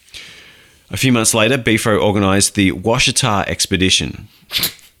nothing. A few months later, Beefro organised the Washita Expedition.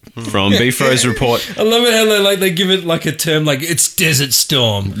 From Beefro's report... I love it how they give it like a term, like it's Desert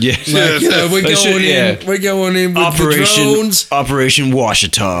Storm. Yeah. Like, you know, we're They should, going yeah. in. We're going in with the drones. Operation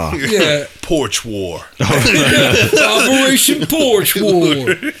Washita. Yeah. Porch war. Operation Porch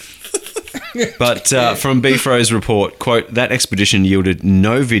War. But from Beefro's report, quote, that expedition yielded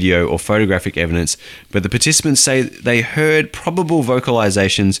no video or photographic evidence, but the participants say they heard probable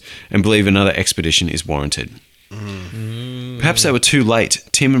vocalizations and believe another expedition is warranted. Perhaps they were too late.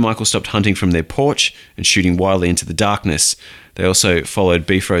 Tim and Michael stopped hunting from their porch and shooting wildly into the darkness. They also followed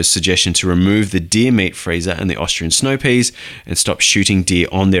Beefro's suggestion to remove the deer meat freezer and the Austrian snow peas and stop shooting deer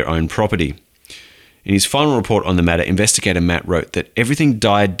on their own property. In his final report on the matter, investigator Matt wrote that everything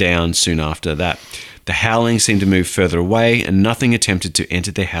died down soon after that. The howling seemed to move further away and nothing attempted to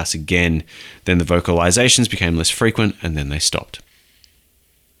enter their house again. Then the vocalizations became less frequent and then they stopped.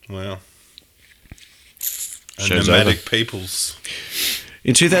 Wow. Show's Nomadic peoples.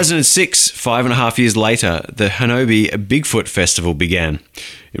 In 2006, 5.5 years later, the Hanobi Bigfoot Festival began.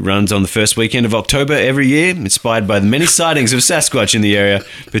 It runs on the first weekend of October every year, inspired by the many sightings of Sasquatch in the area,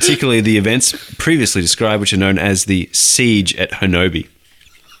 particularly the events previously described, which are known as the Siege at Hanobi.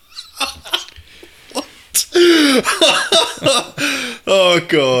 Oh,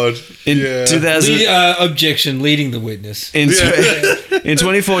 God. In Yeah. 2000, Objection, leading the witness. in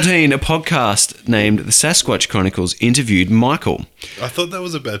 2014, a podcast named The Sasquatch Chronicles interviewed Michael. I thought that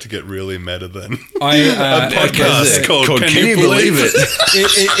was about to get really meta then. A podcast called Can You Believe It?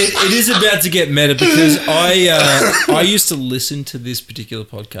 It is about to get meta because I used to listen to this particular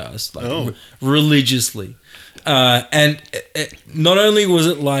podcast like religiously, and not only was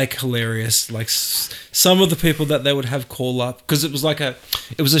it like hilarious, like some of the people that they would have call up, because it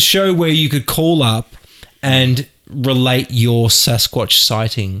was a show where you could call up and relate your Sasquatch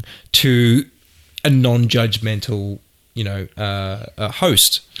sighting to a non-judgmental,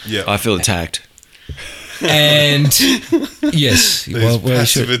 host. Yeah. I feel attacked. And yes, well, you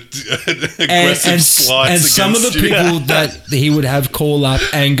should. Aggressive slides and some of the against you. people that he would have call up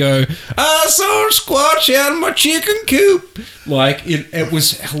and go, "I saw a squatch out of my chicken coop." Like it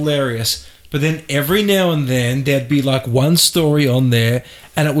was hilarious. But then every now and then there'd be like one story on there,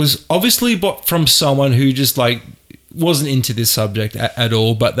 and it was obviously from someone who just like wasn't into this subject at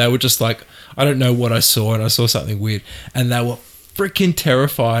all. But they were just like, "I don't know what I saw, and I saw something weird," and they were freaking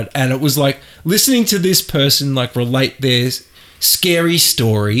terrified. And it was like listening to this person like relate their scary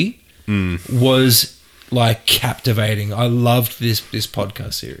story was like captivating. I loved this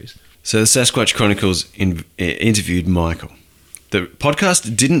podcast series. So the Sasquatch Chronicles interviewed Michael. The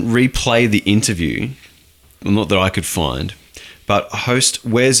podcast didn't replay the interview, well, not that I could find, but host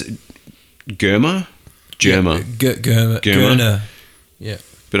Wes Germer. Germer. Yeah.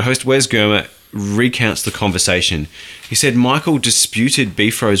 But host Wes Germer recounts the conversation. He said Michael disputed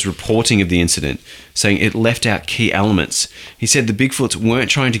Beefro's reporting of the incident, saying it left out key elements. He said the Bigfoots weren't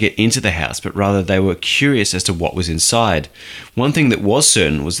trying to get into the house, but rather they were curious as to what was inside. One thing that was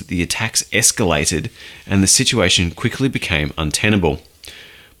certain was that the attacks escalated and the situation quickly became untenable.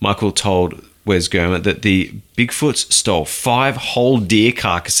 Michael told Wes Germer that the Bigfoots stole 5 whole deer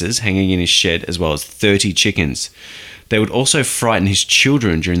carcasses hanging in his shed, as well as 30 chickens. They would also frighten his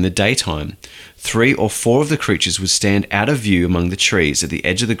children during the daytime. 3 or 4 of the creatures would stand out of view among the trees at the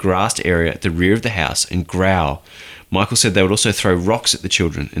edge of the grassed area at the rear of the house and growl. Michael said they would also throw rocks at the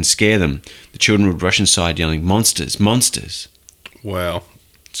children and scare them. The children would rush inside yelling, "Monsters, monsters." Wow.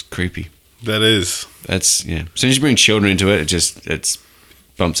 It's creepy. That is. That's, yeah. As soon as you bring children into it, it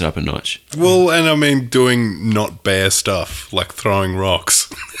bumps it up a notch. Well, and I mean, doing not bear stuff, like throwing rocks.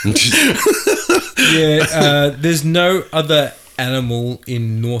 Yeah, there's no other animal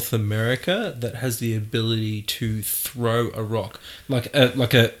in North America that has the ability to throw a rock. Like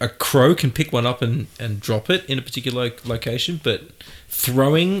a crow can pick one up and drop it in a particular location, but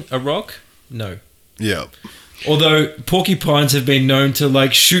throwing a rock, no. Yeah. Although porcupines have been known to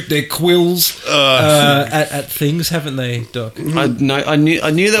like shoot their quills at things, haven't they, Doc? I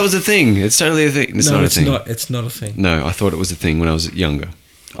knew that was a thing. It's totally a thing. It's not a thing. It's not a thing. No, I thought it was a thing when I was younger.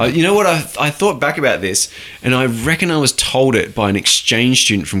 You know what? I thought back about this, and I reckon I was told it by an exchange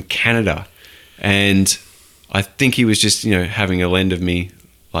student from Canada, and I think he was just having a lend of me,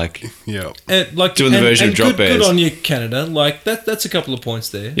 like Yeah. doing the version of Drop Bears. Good on you, Canada. Like that's a couple of points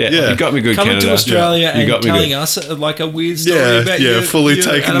there. Yeah, you got me good, Coming Canada. to Australia You got and me telling good. us like a weird story about your fully your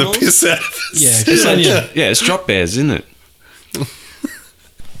taking animals. the piss out of us. Yeah, good on you. Yeah, it's Drop Bears, isn't it?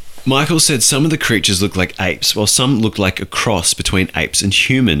 Michael said some of the creatures looked like apes, while some looked like a cross between apes and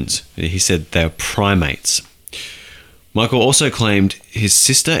humans. He said they were primates. Michael also claimed his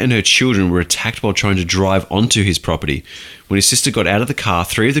sister and her children were attacked while trying to drive onto his property. When his sister got out of the car,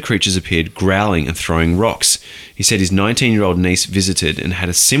 3 of the creatures appeared growling and throwing rocks. He said his 19-year-old niece visited and had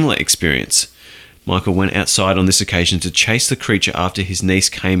a similar experience. Michael went outside on this occasion to chase the creature after his niece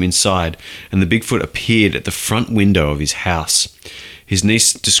came inside, and the Bigfoot appeared at the front window of his house. His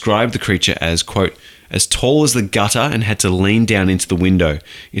niece described the creature as, quote, as tall as the gutter and had to lean down into the window.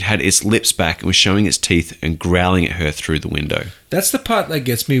 It had its lips back and was showing its teeth and growling at her through the window. That's the part that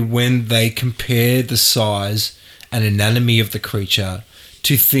gets me when they compare the size and anatomy of the creature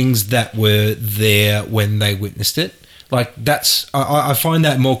to things that were there when they witnessed it. Like I find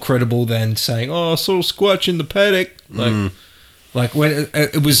that more credible than saying, "Oh, I saw a squatch in the paddock." Like when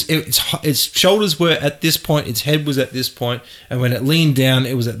its shoulders were at this point, its head was at this point, and when it leaned down,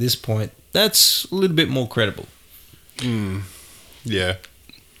 it was at this point. That's a little bit more credible. Yeah.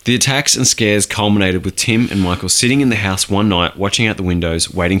 The attacks and scares culminated with Tim and Michael sitting in the house one night, watching out the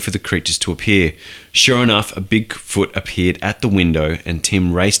windows, waiting for the creatures to appear. Sure enough, a Bigfoot appeared at the window, and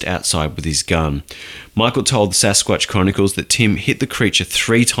Tim raced outside with his gun. Michael told the Sasquatch Chronicles that Tim hit the creature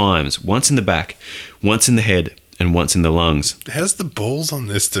 3 times, once in the back, once in the head, and once in the lungs. How's the balls on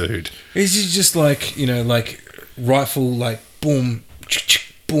this dude? Is he just like rifle, like boom,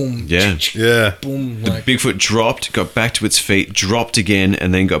 boom, Yeah. Yeah. boom, The like Bigfoot dropped, got back to its feet, dropped again,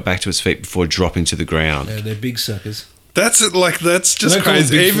 and then got back to its feet before dropping to the ground. yeah, they're big suckers. That's it. Like, that's just They call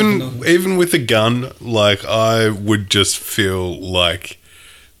crazy. Bigfoot Even numbers. even with a gun, like, I would just feel like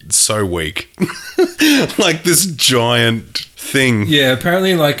so weak. Like this giant thing. Yeah,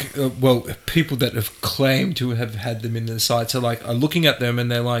 apparently, people that have claimed to have had them in their sights are looking at them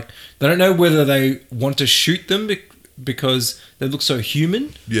and they're like, they don't know whether they want to shoot them because they look so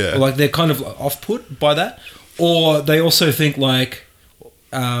human. Yeah. Or like they're kind of off-put by that. Or they also think like,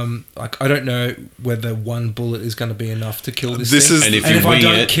 like I don't know whether one bullet is going to be enough to kill this This thing. is- And if and you if I wing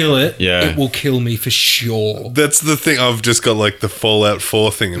don't it, kill it, yeah. it will kill me for sure. That's the thing. I've just got like the Fallout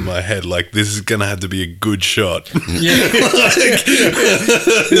 4 thing in my head. Like, this is gonna have to be a good shot. Yeah,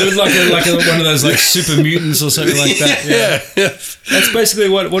 it was like one of those like super mutants or something like that. Yeah, that's basically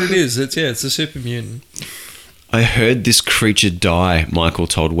what it is. It's a super mutant. I heard this creature die, Michael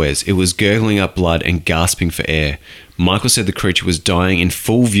told Wes. It was gurgling up blood and gasping for air. Michael said the creature was dying in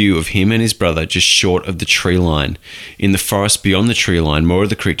full view of him and his brother just short of the tree line. In the forest beyond the tree line, more of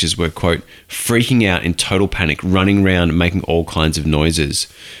the creatures were, quote, freaking out in total panic, running around, making all kinds of noises.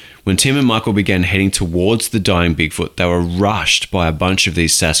 When Tim and Michael began heading towards the dying Bigfoot, they were rushed by a bunch of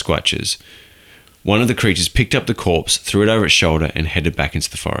these Sasquatches. One of the creatures picked up the corpse, threw it over its shoulder, and headed back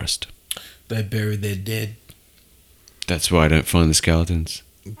into the forest. They buried their dead. That's why I don't find the skeletons.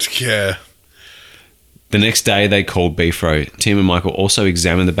 Yeah. The next day, they called Beefro. Tim and Michael also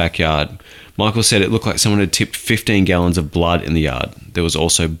examined the backyard. Michael said it looked like someone had tipped 15 gallons of blood in the yard. There was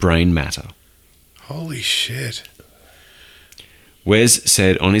also brain matter. Holy shit. Wes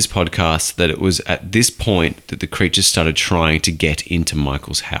said on his podcast that it was at this point that the creature started trying to get into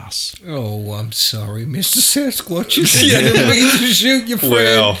Michael's house. Oh, I'm sorry, Mr. Sasquatch. I didn't mean to shoot your friend.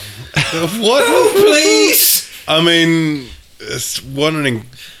 Wow. What? Oh, please. I mean, what a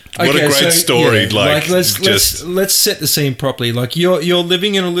Okay, great story. Yeah, let's set the scene properly. Like you're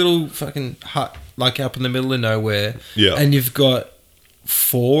living in a little fucking hut, like up in the middle of nowhere. Yeah. And you've got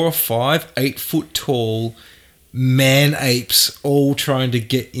 4 or 5 8-foot tall man apes all trying to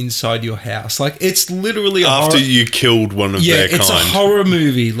get inside your house. Like it's literally after you killed one of their it's kind. a horror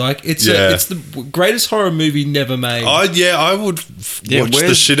movie. Like it's Yeah. it's the greatest horror movie never made. I would watch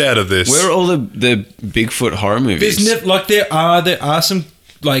the shit out of this. Where are all the Bigfoot horror movies? There's like there are some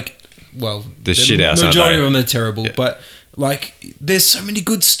like The shit house, aren't majority they? of them are terrible, but like there's so many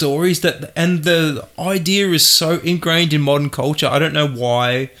good stories and the idea is so ingrained in modern culture. I don't know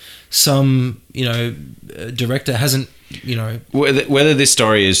why some director hasn't whether this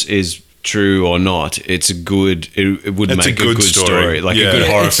story is true or not. It would make a good story, like a good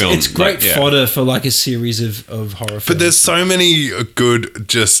horror film. It's great fodder for like a series of horror films. But there's so many good,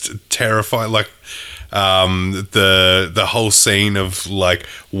 just terrifying, like the whole scene of like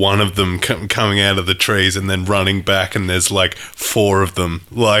one of them coming out of the trees and then running back, and there's like 4 of them,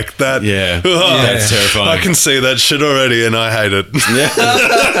 like that. Yeah, that's terrifying. I can see that shit already, and I hate it.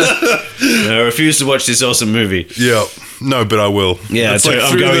 I refuse to watch this awesome movie. Yeah, no, but I will. Yeah, it's I'm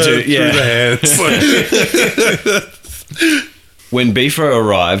through going the, to. Yeah. through the hands. When Beefro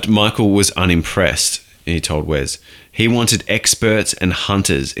arrived, Michael was unimpressed. He told Wes. He wanted experts and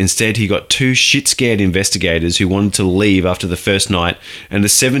hunters. Instead, he got 2 shit-scared investigators who wanted to leave after the first night, and a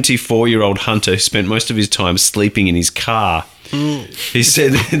 74-year-old hunter who spent most of his time sleeping in his car. He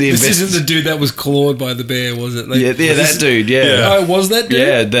said this isn't the dude that was clawed by the bear, was it? Like, that dude, yeah. Oh, was that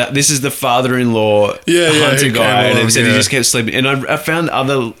dude? Yeah, this is the father-in-law hunter he guy, came and he along, said he just kept sleeping. And I found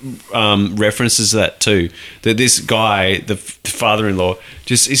other references to that too. That this guy, the father-in-law,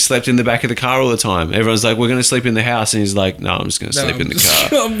 he slept in the back of the car all the time. Everyone's like, "We're going to sleep in the house," and he's like, "No, I'm just going to sleep in the car."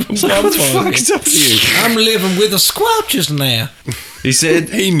 What the fuck is up with you? I'm living with the Squatches now. He said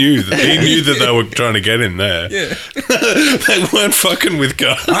He knew that they were trying to get in there. Yeah. They weren't fucking with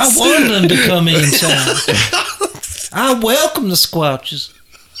guys. I wanted them to come inside. I welcome the Squatches.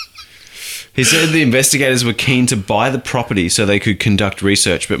 He said the investigators were keen to buy the property so they could conduct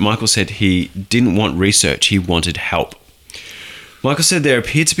research, but Michael said he didn't want research, he wanted help. Michael said there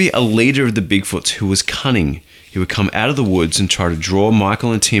appeared to be a leader of the Bigfoots who was cunning. He would come out of the woods and try to draw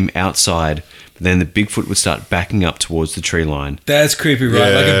Michael and Tim outside, but then the Bigfoot would start backing up towards the tree line. That's creepy,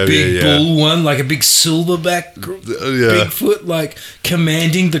 right? Yeah, like a big yeah. bull one, like a big silverback Bigfoot, like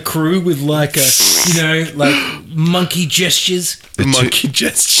commanding the crew with like a, like monkey gestures. Monkey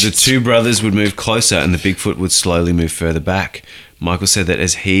gestures. The 2 brothers would move closer and the Bigfoot would slowly move further back. Michael said that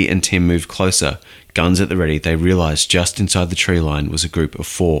as he and Tim moved closer, guns at the ready, they realised just inside the tree line was a group of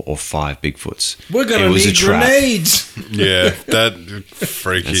 4 or 5 Bigfoots. We're going to It was a need trap. grenades. Yeah, that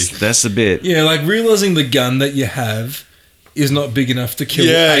freaky. That's the bit. Yeah, like realising the gun that you have is not big enough to kill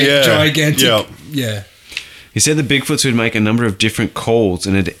a gigantic... Yep. Yeah. He said the Bigfoots would make a number of different calls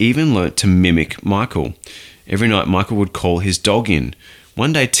and had even learnt to mimic Michael. Every night, Michael would call his dog in.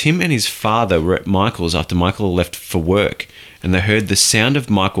 One day, Tim and his father were at Michael's after Michael left for work, and they heard the sound of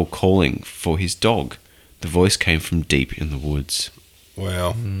Michael calling for his dog. The voice came from deep in the woods.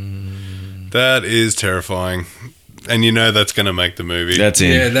 Wow. That is terrifying. And you know that's going to make the movie. That's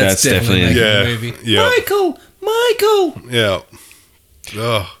in. Yeah, that's definitely in. making Yeah. the movie. Yeah. Michael! Yeah.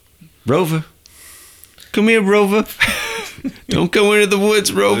 Oh. Rover. Come here, Rover. Don't go into the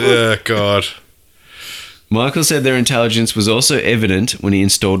woods, Rover. Yeah, God. Michael said their intelligence was also evident when he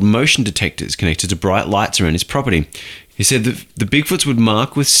installed motion detectors connected to bright lights around his property. He said that the Bigfoots would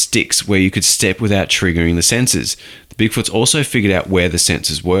mark with sticks where you could step without triggering the sensors. The Bigfoots also figured out where the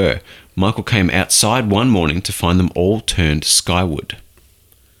sensors were. Michael came outside one morning to find them all turned skyward.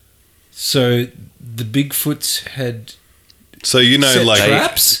 So the Bigfoots had So, you know, set like...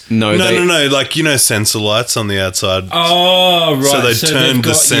 traps? No, No. Like, you know, sensor lights on the outside. Oh, right. So they turned they've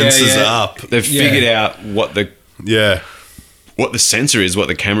the sensors up. They've Yeah. figured out what the Yeah. sensor is, what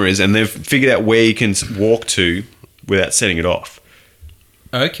the camera is, and they've figured out where you can walk to without setting it off.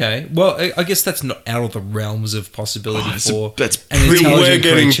 Okay. Well, I guess that's not out of the realms of possibility for that's an pretty- intelligent We're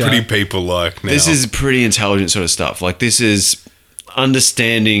getting creature. pretty people-like now. This is pretty intelligent sort of stuff. Like, this is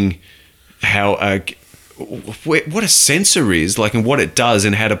understanding how what a sensor is, like, and what it does,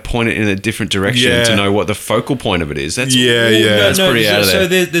 and how to point it in a different direction Yeah. to know what the focal point of it is. That's Yeah, Well, yeah. That's pretty out of so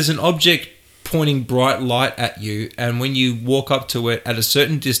there. there's an object pointing bright light at you, and when you walk up to it at a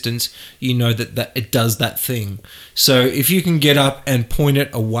certain distance, you know that it does that thing. So if you can get up and point it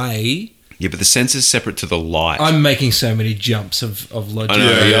away, Yeah, but the sensor's separate to the light. I'm making so many jumps of logic. I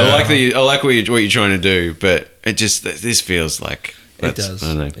know. Yeah, I yeah. like what you're trying to do, but it just this feels like It that's- does. I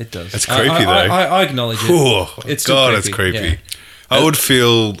don't know. It does. It's creepy, though. I acknowledge it. Oh, It's still God, it's creepy, creepy. yeah. I would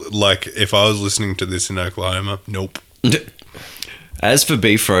feel like if I was listening to this in Oklahoma, nope. As for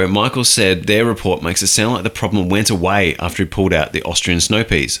Bifro, Michael said their report makes it sound like the problem went away after he pulled out the Austrian snow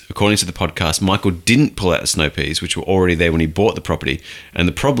peas. According to the podcast, Michael didn't pull out the snow peas, which were already there when he bought the property, and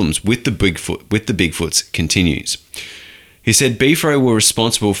the problems with the Bigfoots continues. He said Bifro were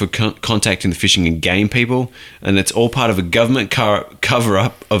responsible for contacting the fishing and game people, and it's all part of a government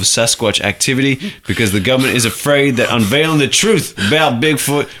cover-up of Sasquatch activity because the government is afraid that unveiling the truth about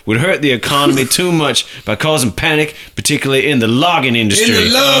Bigfoot would hurt the economy too much by causing panic, particularly in the logging industry. In the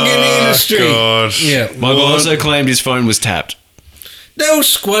logging industry. God. Yeah. Michael what? also claimed his phone was tapped. Those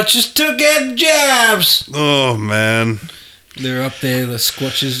squatches took our jobs. Oh, man. They're up there, the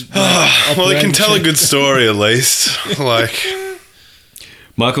squatches. Well, they can tell a good story at least. Like,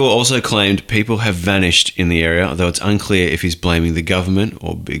 Michael also claimed people have vanished in the area, although it's unclear if he's blaming the government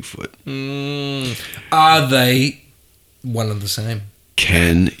or Bigfoot. Are they one and the same?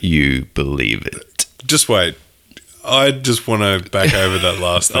 Can you believe it? just wait. I just want to back over that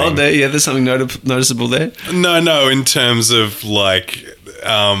last thing. Oh, there's something noticeable there. No, in terms of like,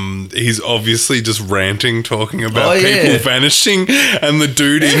 he's obviously just ranting, talking about people vanishing, and the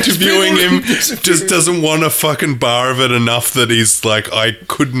dude interviewing him just doesn't want a fucking bar of it enough that he's like, I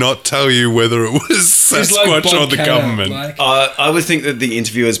could not tell you whether it was Sasquatch or the government. I would think that the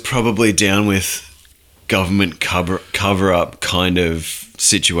interviewer is probably down with government cover up kind of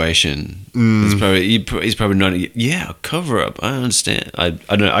situation. He's probably not. Yeah, cover up. I understand. I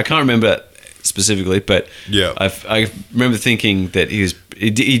don't know. I can't remember specifically, but Yeah. I remember thinking that he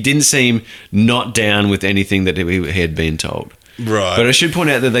didn't seem not down with anything that he had been told. Right. But I should point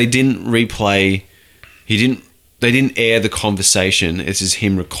out that they didn't replay. They didn't air the conversation. It's just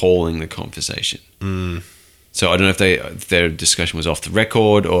him recalling the conversation. So I don't know if their discussion was off the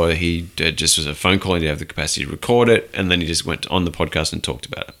record or he just was a phone call and he didn't have the capacity to record it, and then he just went on the podcast and talked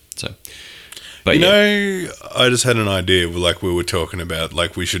about it. So, but You know, I just had an idea. Like we were talking about,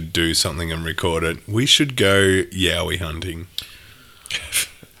 like we should do something and record it. We should go yowie hunting.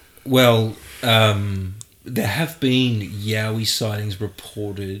 Well, there have been Yowie sightings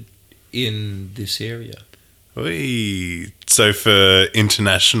reported in this area. Whee. So for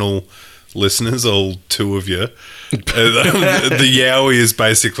international listeners, all two of you, the Yowie is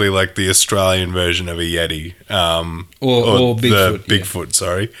basically like the Australian version of a Yeti. Or Bigfoot, The Bigfoot,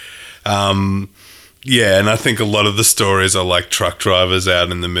 sorry. Yeah, and I think a lot of the stories are like truck drivers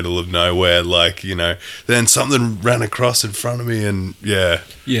out in the middle of nowhere, like, you know, then something ran across in front of me and yeah.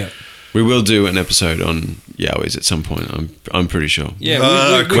 Yeah. we will do an episode on Yowies at some point. I'm pretty sure.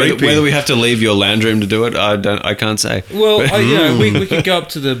 Yeah. Creepy. Whether we have to leave your land room to do it, I can't say. Well, we could go up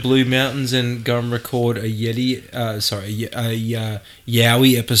to the Blue Mountains and go and record a Yowie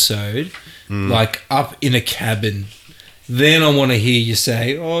episode, like up in a cabin. Then I want to hear you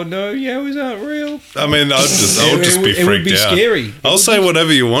say, "Oh no, Yowies aren't real." I mean, I'll just be It would freaked be out. scary. I'll say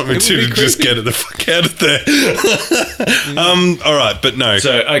whatever you want me it would to be just creepy. get it the fuck out of there. All right, but no.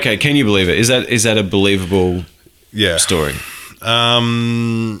 So okay, can you believe it? Is that a believable Yeah. story?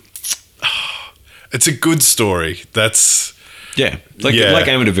 It's a good story. That's Yeah, like Yeah.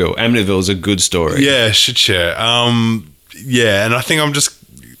 Amityville. Amityville is a good story. yeah, shit, share. Yeah, and I think I'm just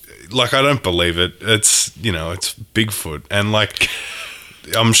like I don't believe it. It's it's Bigfoot, and like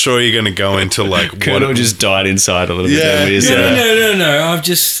I'm sure you're going to go into like Colonel what just died inside a little bit. Yeah. There with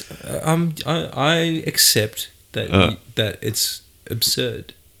his, No. I accept that that it's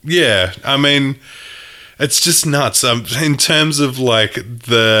absurd. Yeah, I mean, it's just nuts. In terms of like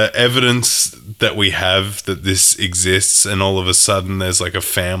the evidence that we have that this exists, and all of a sudden there's like a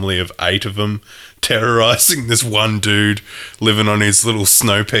family of 8 of them terrorizing this one dude living on his little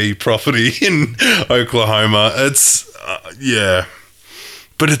snow pea property in Oklahoma. It's yeah,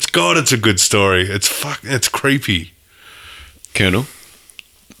 but it's a good story. It's creepy. Colonel,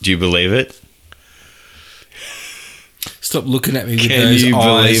 do you believe it? Stop looking at me with Can those you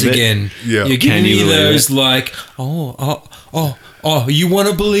eyes believe it? again. Yeah. You're Can giving you me believe those it? like, you want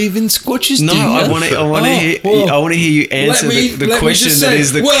to believe in Squatches? No, do you? I want to hear you answer the question that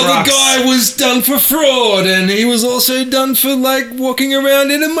is the crux. The guy was done for fraud, and he was also done for like walking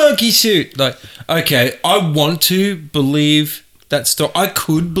around in a monkey suit. Like, okay, I want to believe that story. I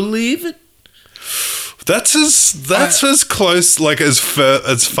could believe it. That's as close, like as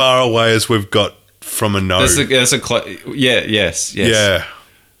far away as we've got from a no. Yes. Yeah.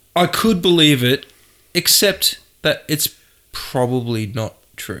 I could believe it, except that it's probably not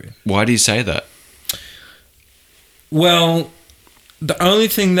true. Why do you say that? Well, the only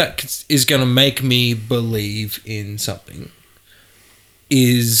thing that is going to make me believe in something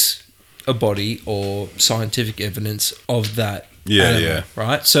is a body or scientific evidence of that animal,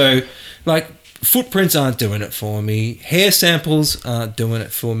 right? So, like, footprints aren't doing it for me. Hair samples aren't doing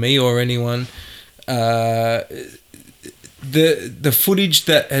it for me or anyone. The footage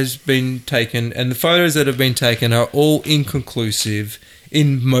that has been taken and the photos that have been taken are all inconclusive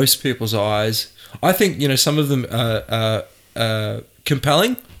in most people's eyes. I think, some of them are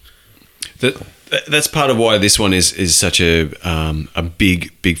compelling. That's part of why this one is such a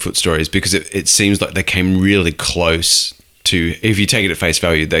big Bigfoot story, is because it seems like they came really close to, if you take it at face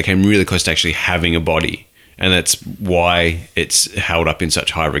value, they came really close to actually having a body, and that's why it's held up in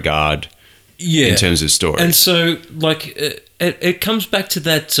such high regard. Yeah, in terms of story. And so, like, it comes back to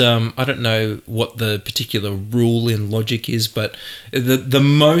that, I don't know what the particular rule in logic is, but the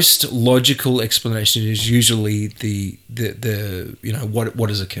most logical explanation is usually the what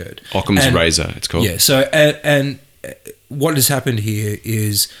has occurred. Occam's razor, it's called. Yeah, so, and what has happened here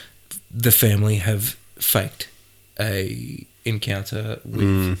is the family have faked a encounter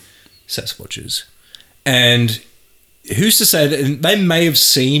with Sasquatches. And who's to say that they may have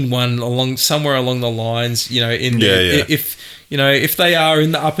seen one somewhere along the lines, if they are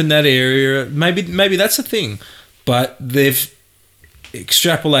up in that area, maybe that's a thing, but they've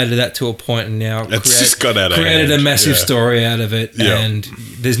extrapolated that to a point and now created a massive story out of it, and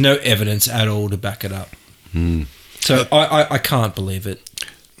there's no evidence at all to back it up. So I can't believe it.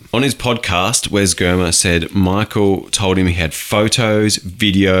 On his podcast, Wes Germer said Michael told him he had photos,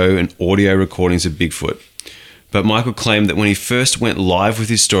 video, and audio recordings of Bigfoot. But Michael claimed that when he first went live with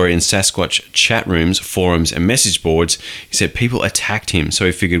his story in Sasquatch chat rooms, forums, and message boards, he said people attacked him, so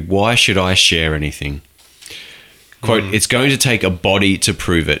he figured, why should I share anything? Quote, it's going to take a body to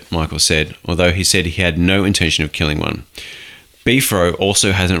prove it, Michael said, although he said he had no intention of killing one. Beefro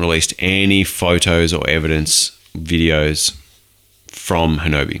also hasn't released any photos or evidence, videos from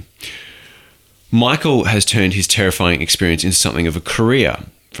Hanobi. Michael has turned his terrifying experience into something of a career.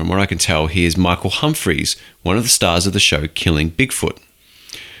 From what I can tell, he is Michael Humphreys, one of the stars of the show Killing Bigfoot.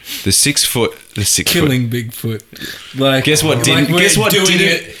 The 6 foot Killing Bigfoot. Like, guess what didn't happen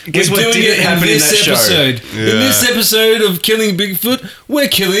in that show? In this episode of Killing Bigfoot, we're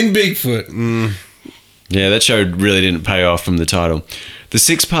killing Bigfoot. Yeah, that show really didn't pay off from the title. The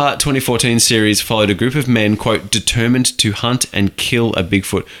 6-part 2014 series followed a group of men, quote, determined to hunt and kill a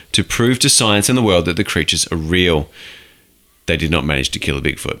Bigfoot to prove to science and the world that the creatures are real. They did not manage to kill a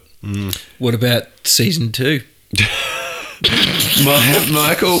Bigfoot. What about season 2?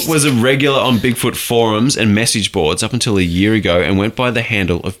 Michael was a regular on Bigfoot forums and message boards up until a year ago and went by the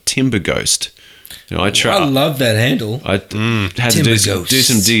handle of Timber Ghost. I love that handle. I had to do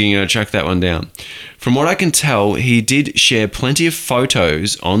some digging and I tracked that one down. From what I can tell, he did share plenty of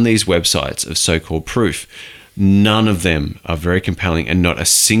photos on these websites of so-called proof. None of them are very compelling, and not a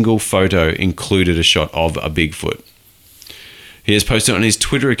single photo included a shot of a Bigfoot. He has posted on his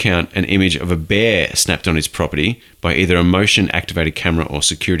Twitter account an image of a bear snapped on his property by either a motion-activated camera or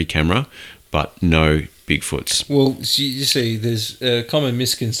security camera, but no Bigfoots. Well, you see, there's a common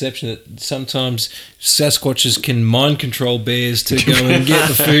misconception that sometimes Sasquatches can mind control bears to go and get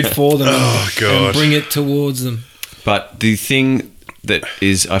the food for them and bring it towards them. But the thing that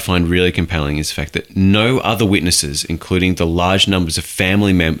I find really compelling is the fact that no other witnesses, including the large numbers of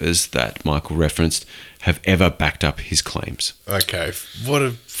family members that Michael referenced, have ever backed up his claims. Okay, what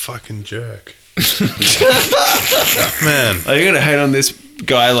a fucking jerk. Man. Are you going to hate on this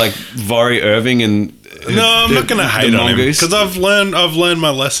guy like Vori Irving and... No, I'm not going to hate on him mongoose? because I've learned my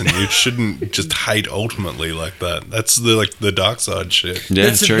lesson. You shouldn't just hate ultimately like that. That's the dark side shit. Yeah,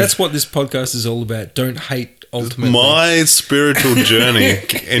 That's, true. that's what this podcast is all about. Don't hate ultimately. My spiritual journey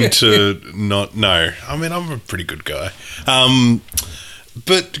into no. I mean, I'm a pretty good guy.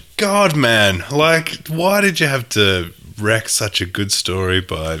 But God, man, like, why did you have to wreck such a good story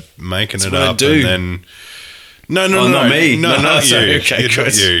by making it what I up do. and then? No, not me. No, No, not sorry, you. okay, Not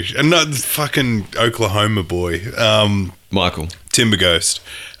good. you. And not the fucking Oklahoma boy. Michael. Timber Ghost.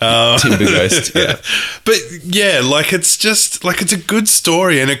 Timber Ghost, yeah. But yeah, like it's just like it's a good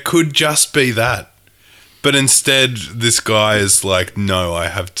story and it could just be that. But instead this guy is like, no, I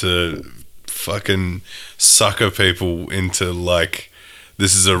have to fucking sucker people into like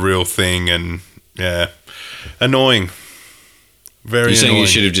this is a real thing and yeah. Annoying. Very You're saying annoying. you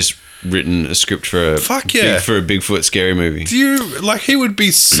should have just written a script for a Fuck yeah. for a Bigfoot scary movie. Do you like he would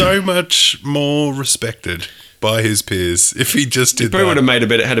be so much more respected by his peers if he just He did probably would that.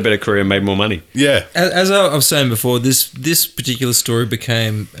 have had a better career and made more money. Yeah. As I was saying before, this particular story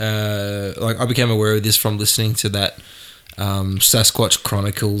became like I became aware of this from listening to that Sasquatch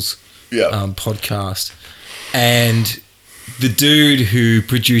Chronicles podcast, and the dude who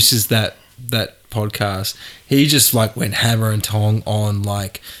produces that podcast, he just like went hammer and tong on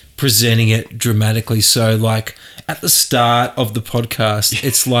like presenting it dramatically. So like at the start of the podcast,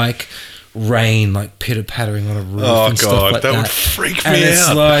 it's like rain like pitter pattering on a roof Oh and stuff God, like that that would freak and me it's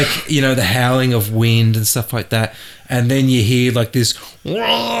out. like, you know, the howling of wind and stuff like that, and then you hear like this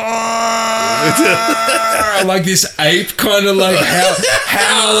like this ape kind of like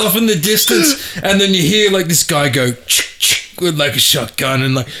howl off in the distance, and then you hear like this guy go with like a shotgun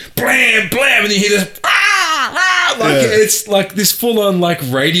and like blam blam, and you hear this like it's like this full-on like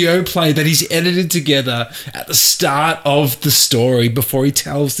radio play that he's edited together at the start of the story before he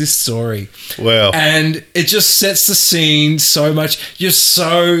tells this story. Wow. And it just sets the scene so much. You're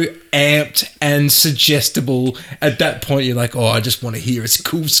so amped and suggestible at that point. You're like, oh, I just want to hear it's a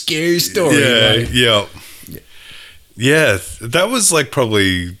cool, scary story. Yeah, Like, yeah. That was like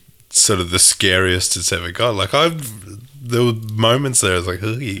probably sort of the scariest it's ever got. Like there were moments there I was like,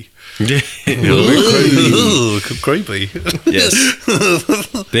 hey, creepy. Yes.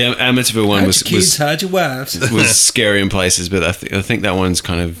 The Amityville one hide your kids, was hide your wives. scary in places, but I think that one's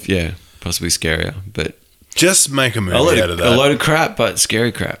kind of possibly scarier. But Just make a movie a out of that. load of crap, but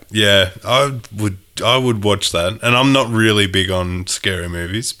scary crap. Yeah, I would watch that, and I'm not really big on scary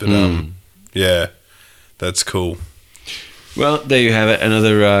movies, but yeah, that's cool. Well, there you have it.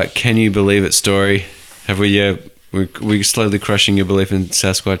 Another can you believe it story. Have we slowly crushing your belief in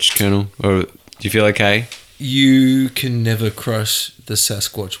Sasquatch, Colonel? Or do you feel okay? You can never crush the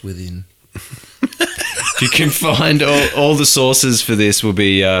Sasquatch within. You can find all the sources for this. We'll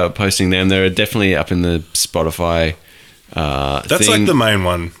be posting them. They're definitely up in the Spotify That's thing. like the main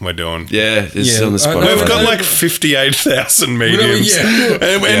one we're doing. Yeah, it's Yeah, on the I know. Spotify. We've got like 58,000 mediums. Yeah.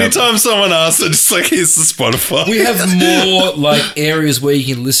 And anytime someone asks, it's just like, here's the Spotify. We have more like areas where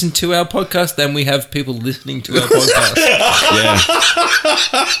you can listen to our podcast than we have people listening to our podcast. Yeah.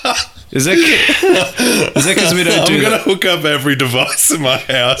 Is that because we don't I'm do going to that? hook up every device in my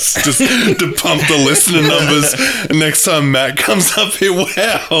house just to pump the listener numbers. And next time Matt comes up here, wow,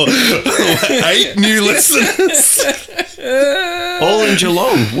 8 new listeners. All in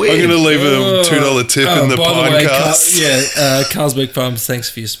Geelong. I'm Weird. going to leave a $2 tip in the by the way, podcast. Carlsberg Farms, thanks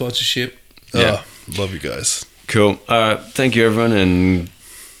for your sponsorship. Yeah. Love you guys. Cool. Thank you, everyone, and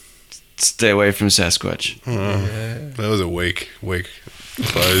stay away from Sasquatch. That was a weak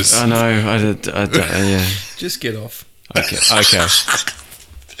close. I know. I don't, yeah. Just get off. Okay.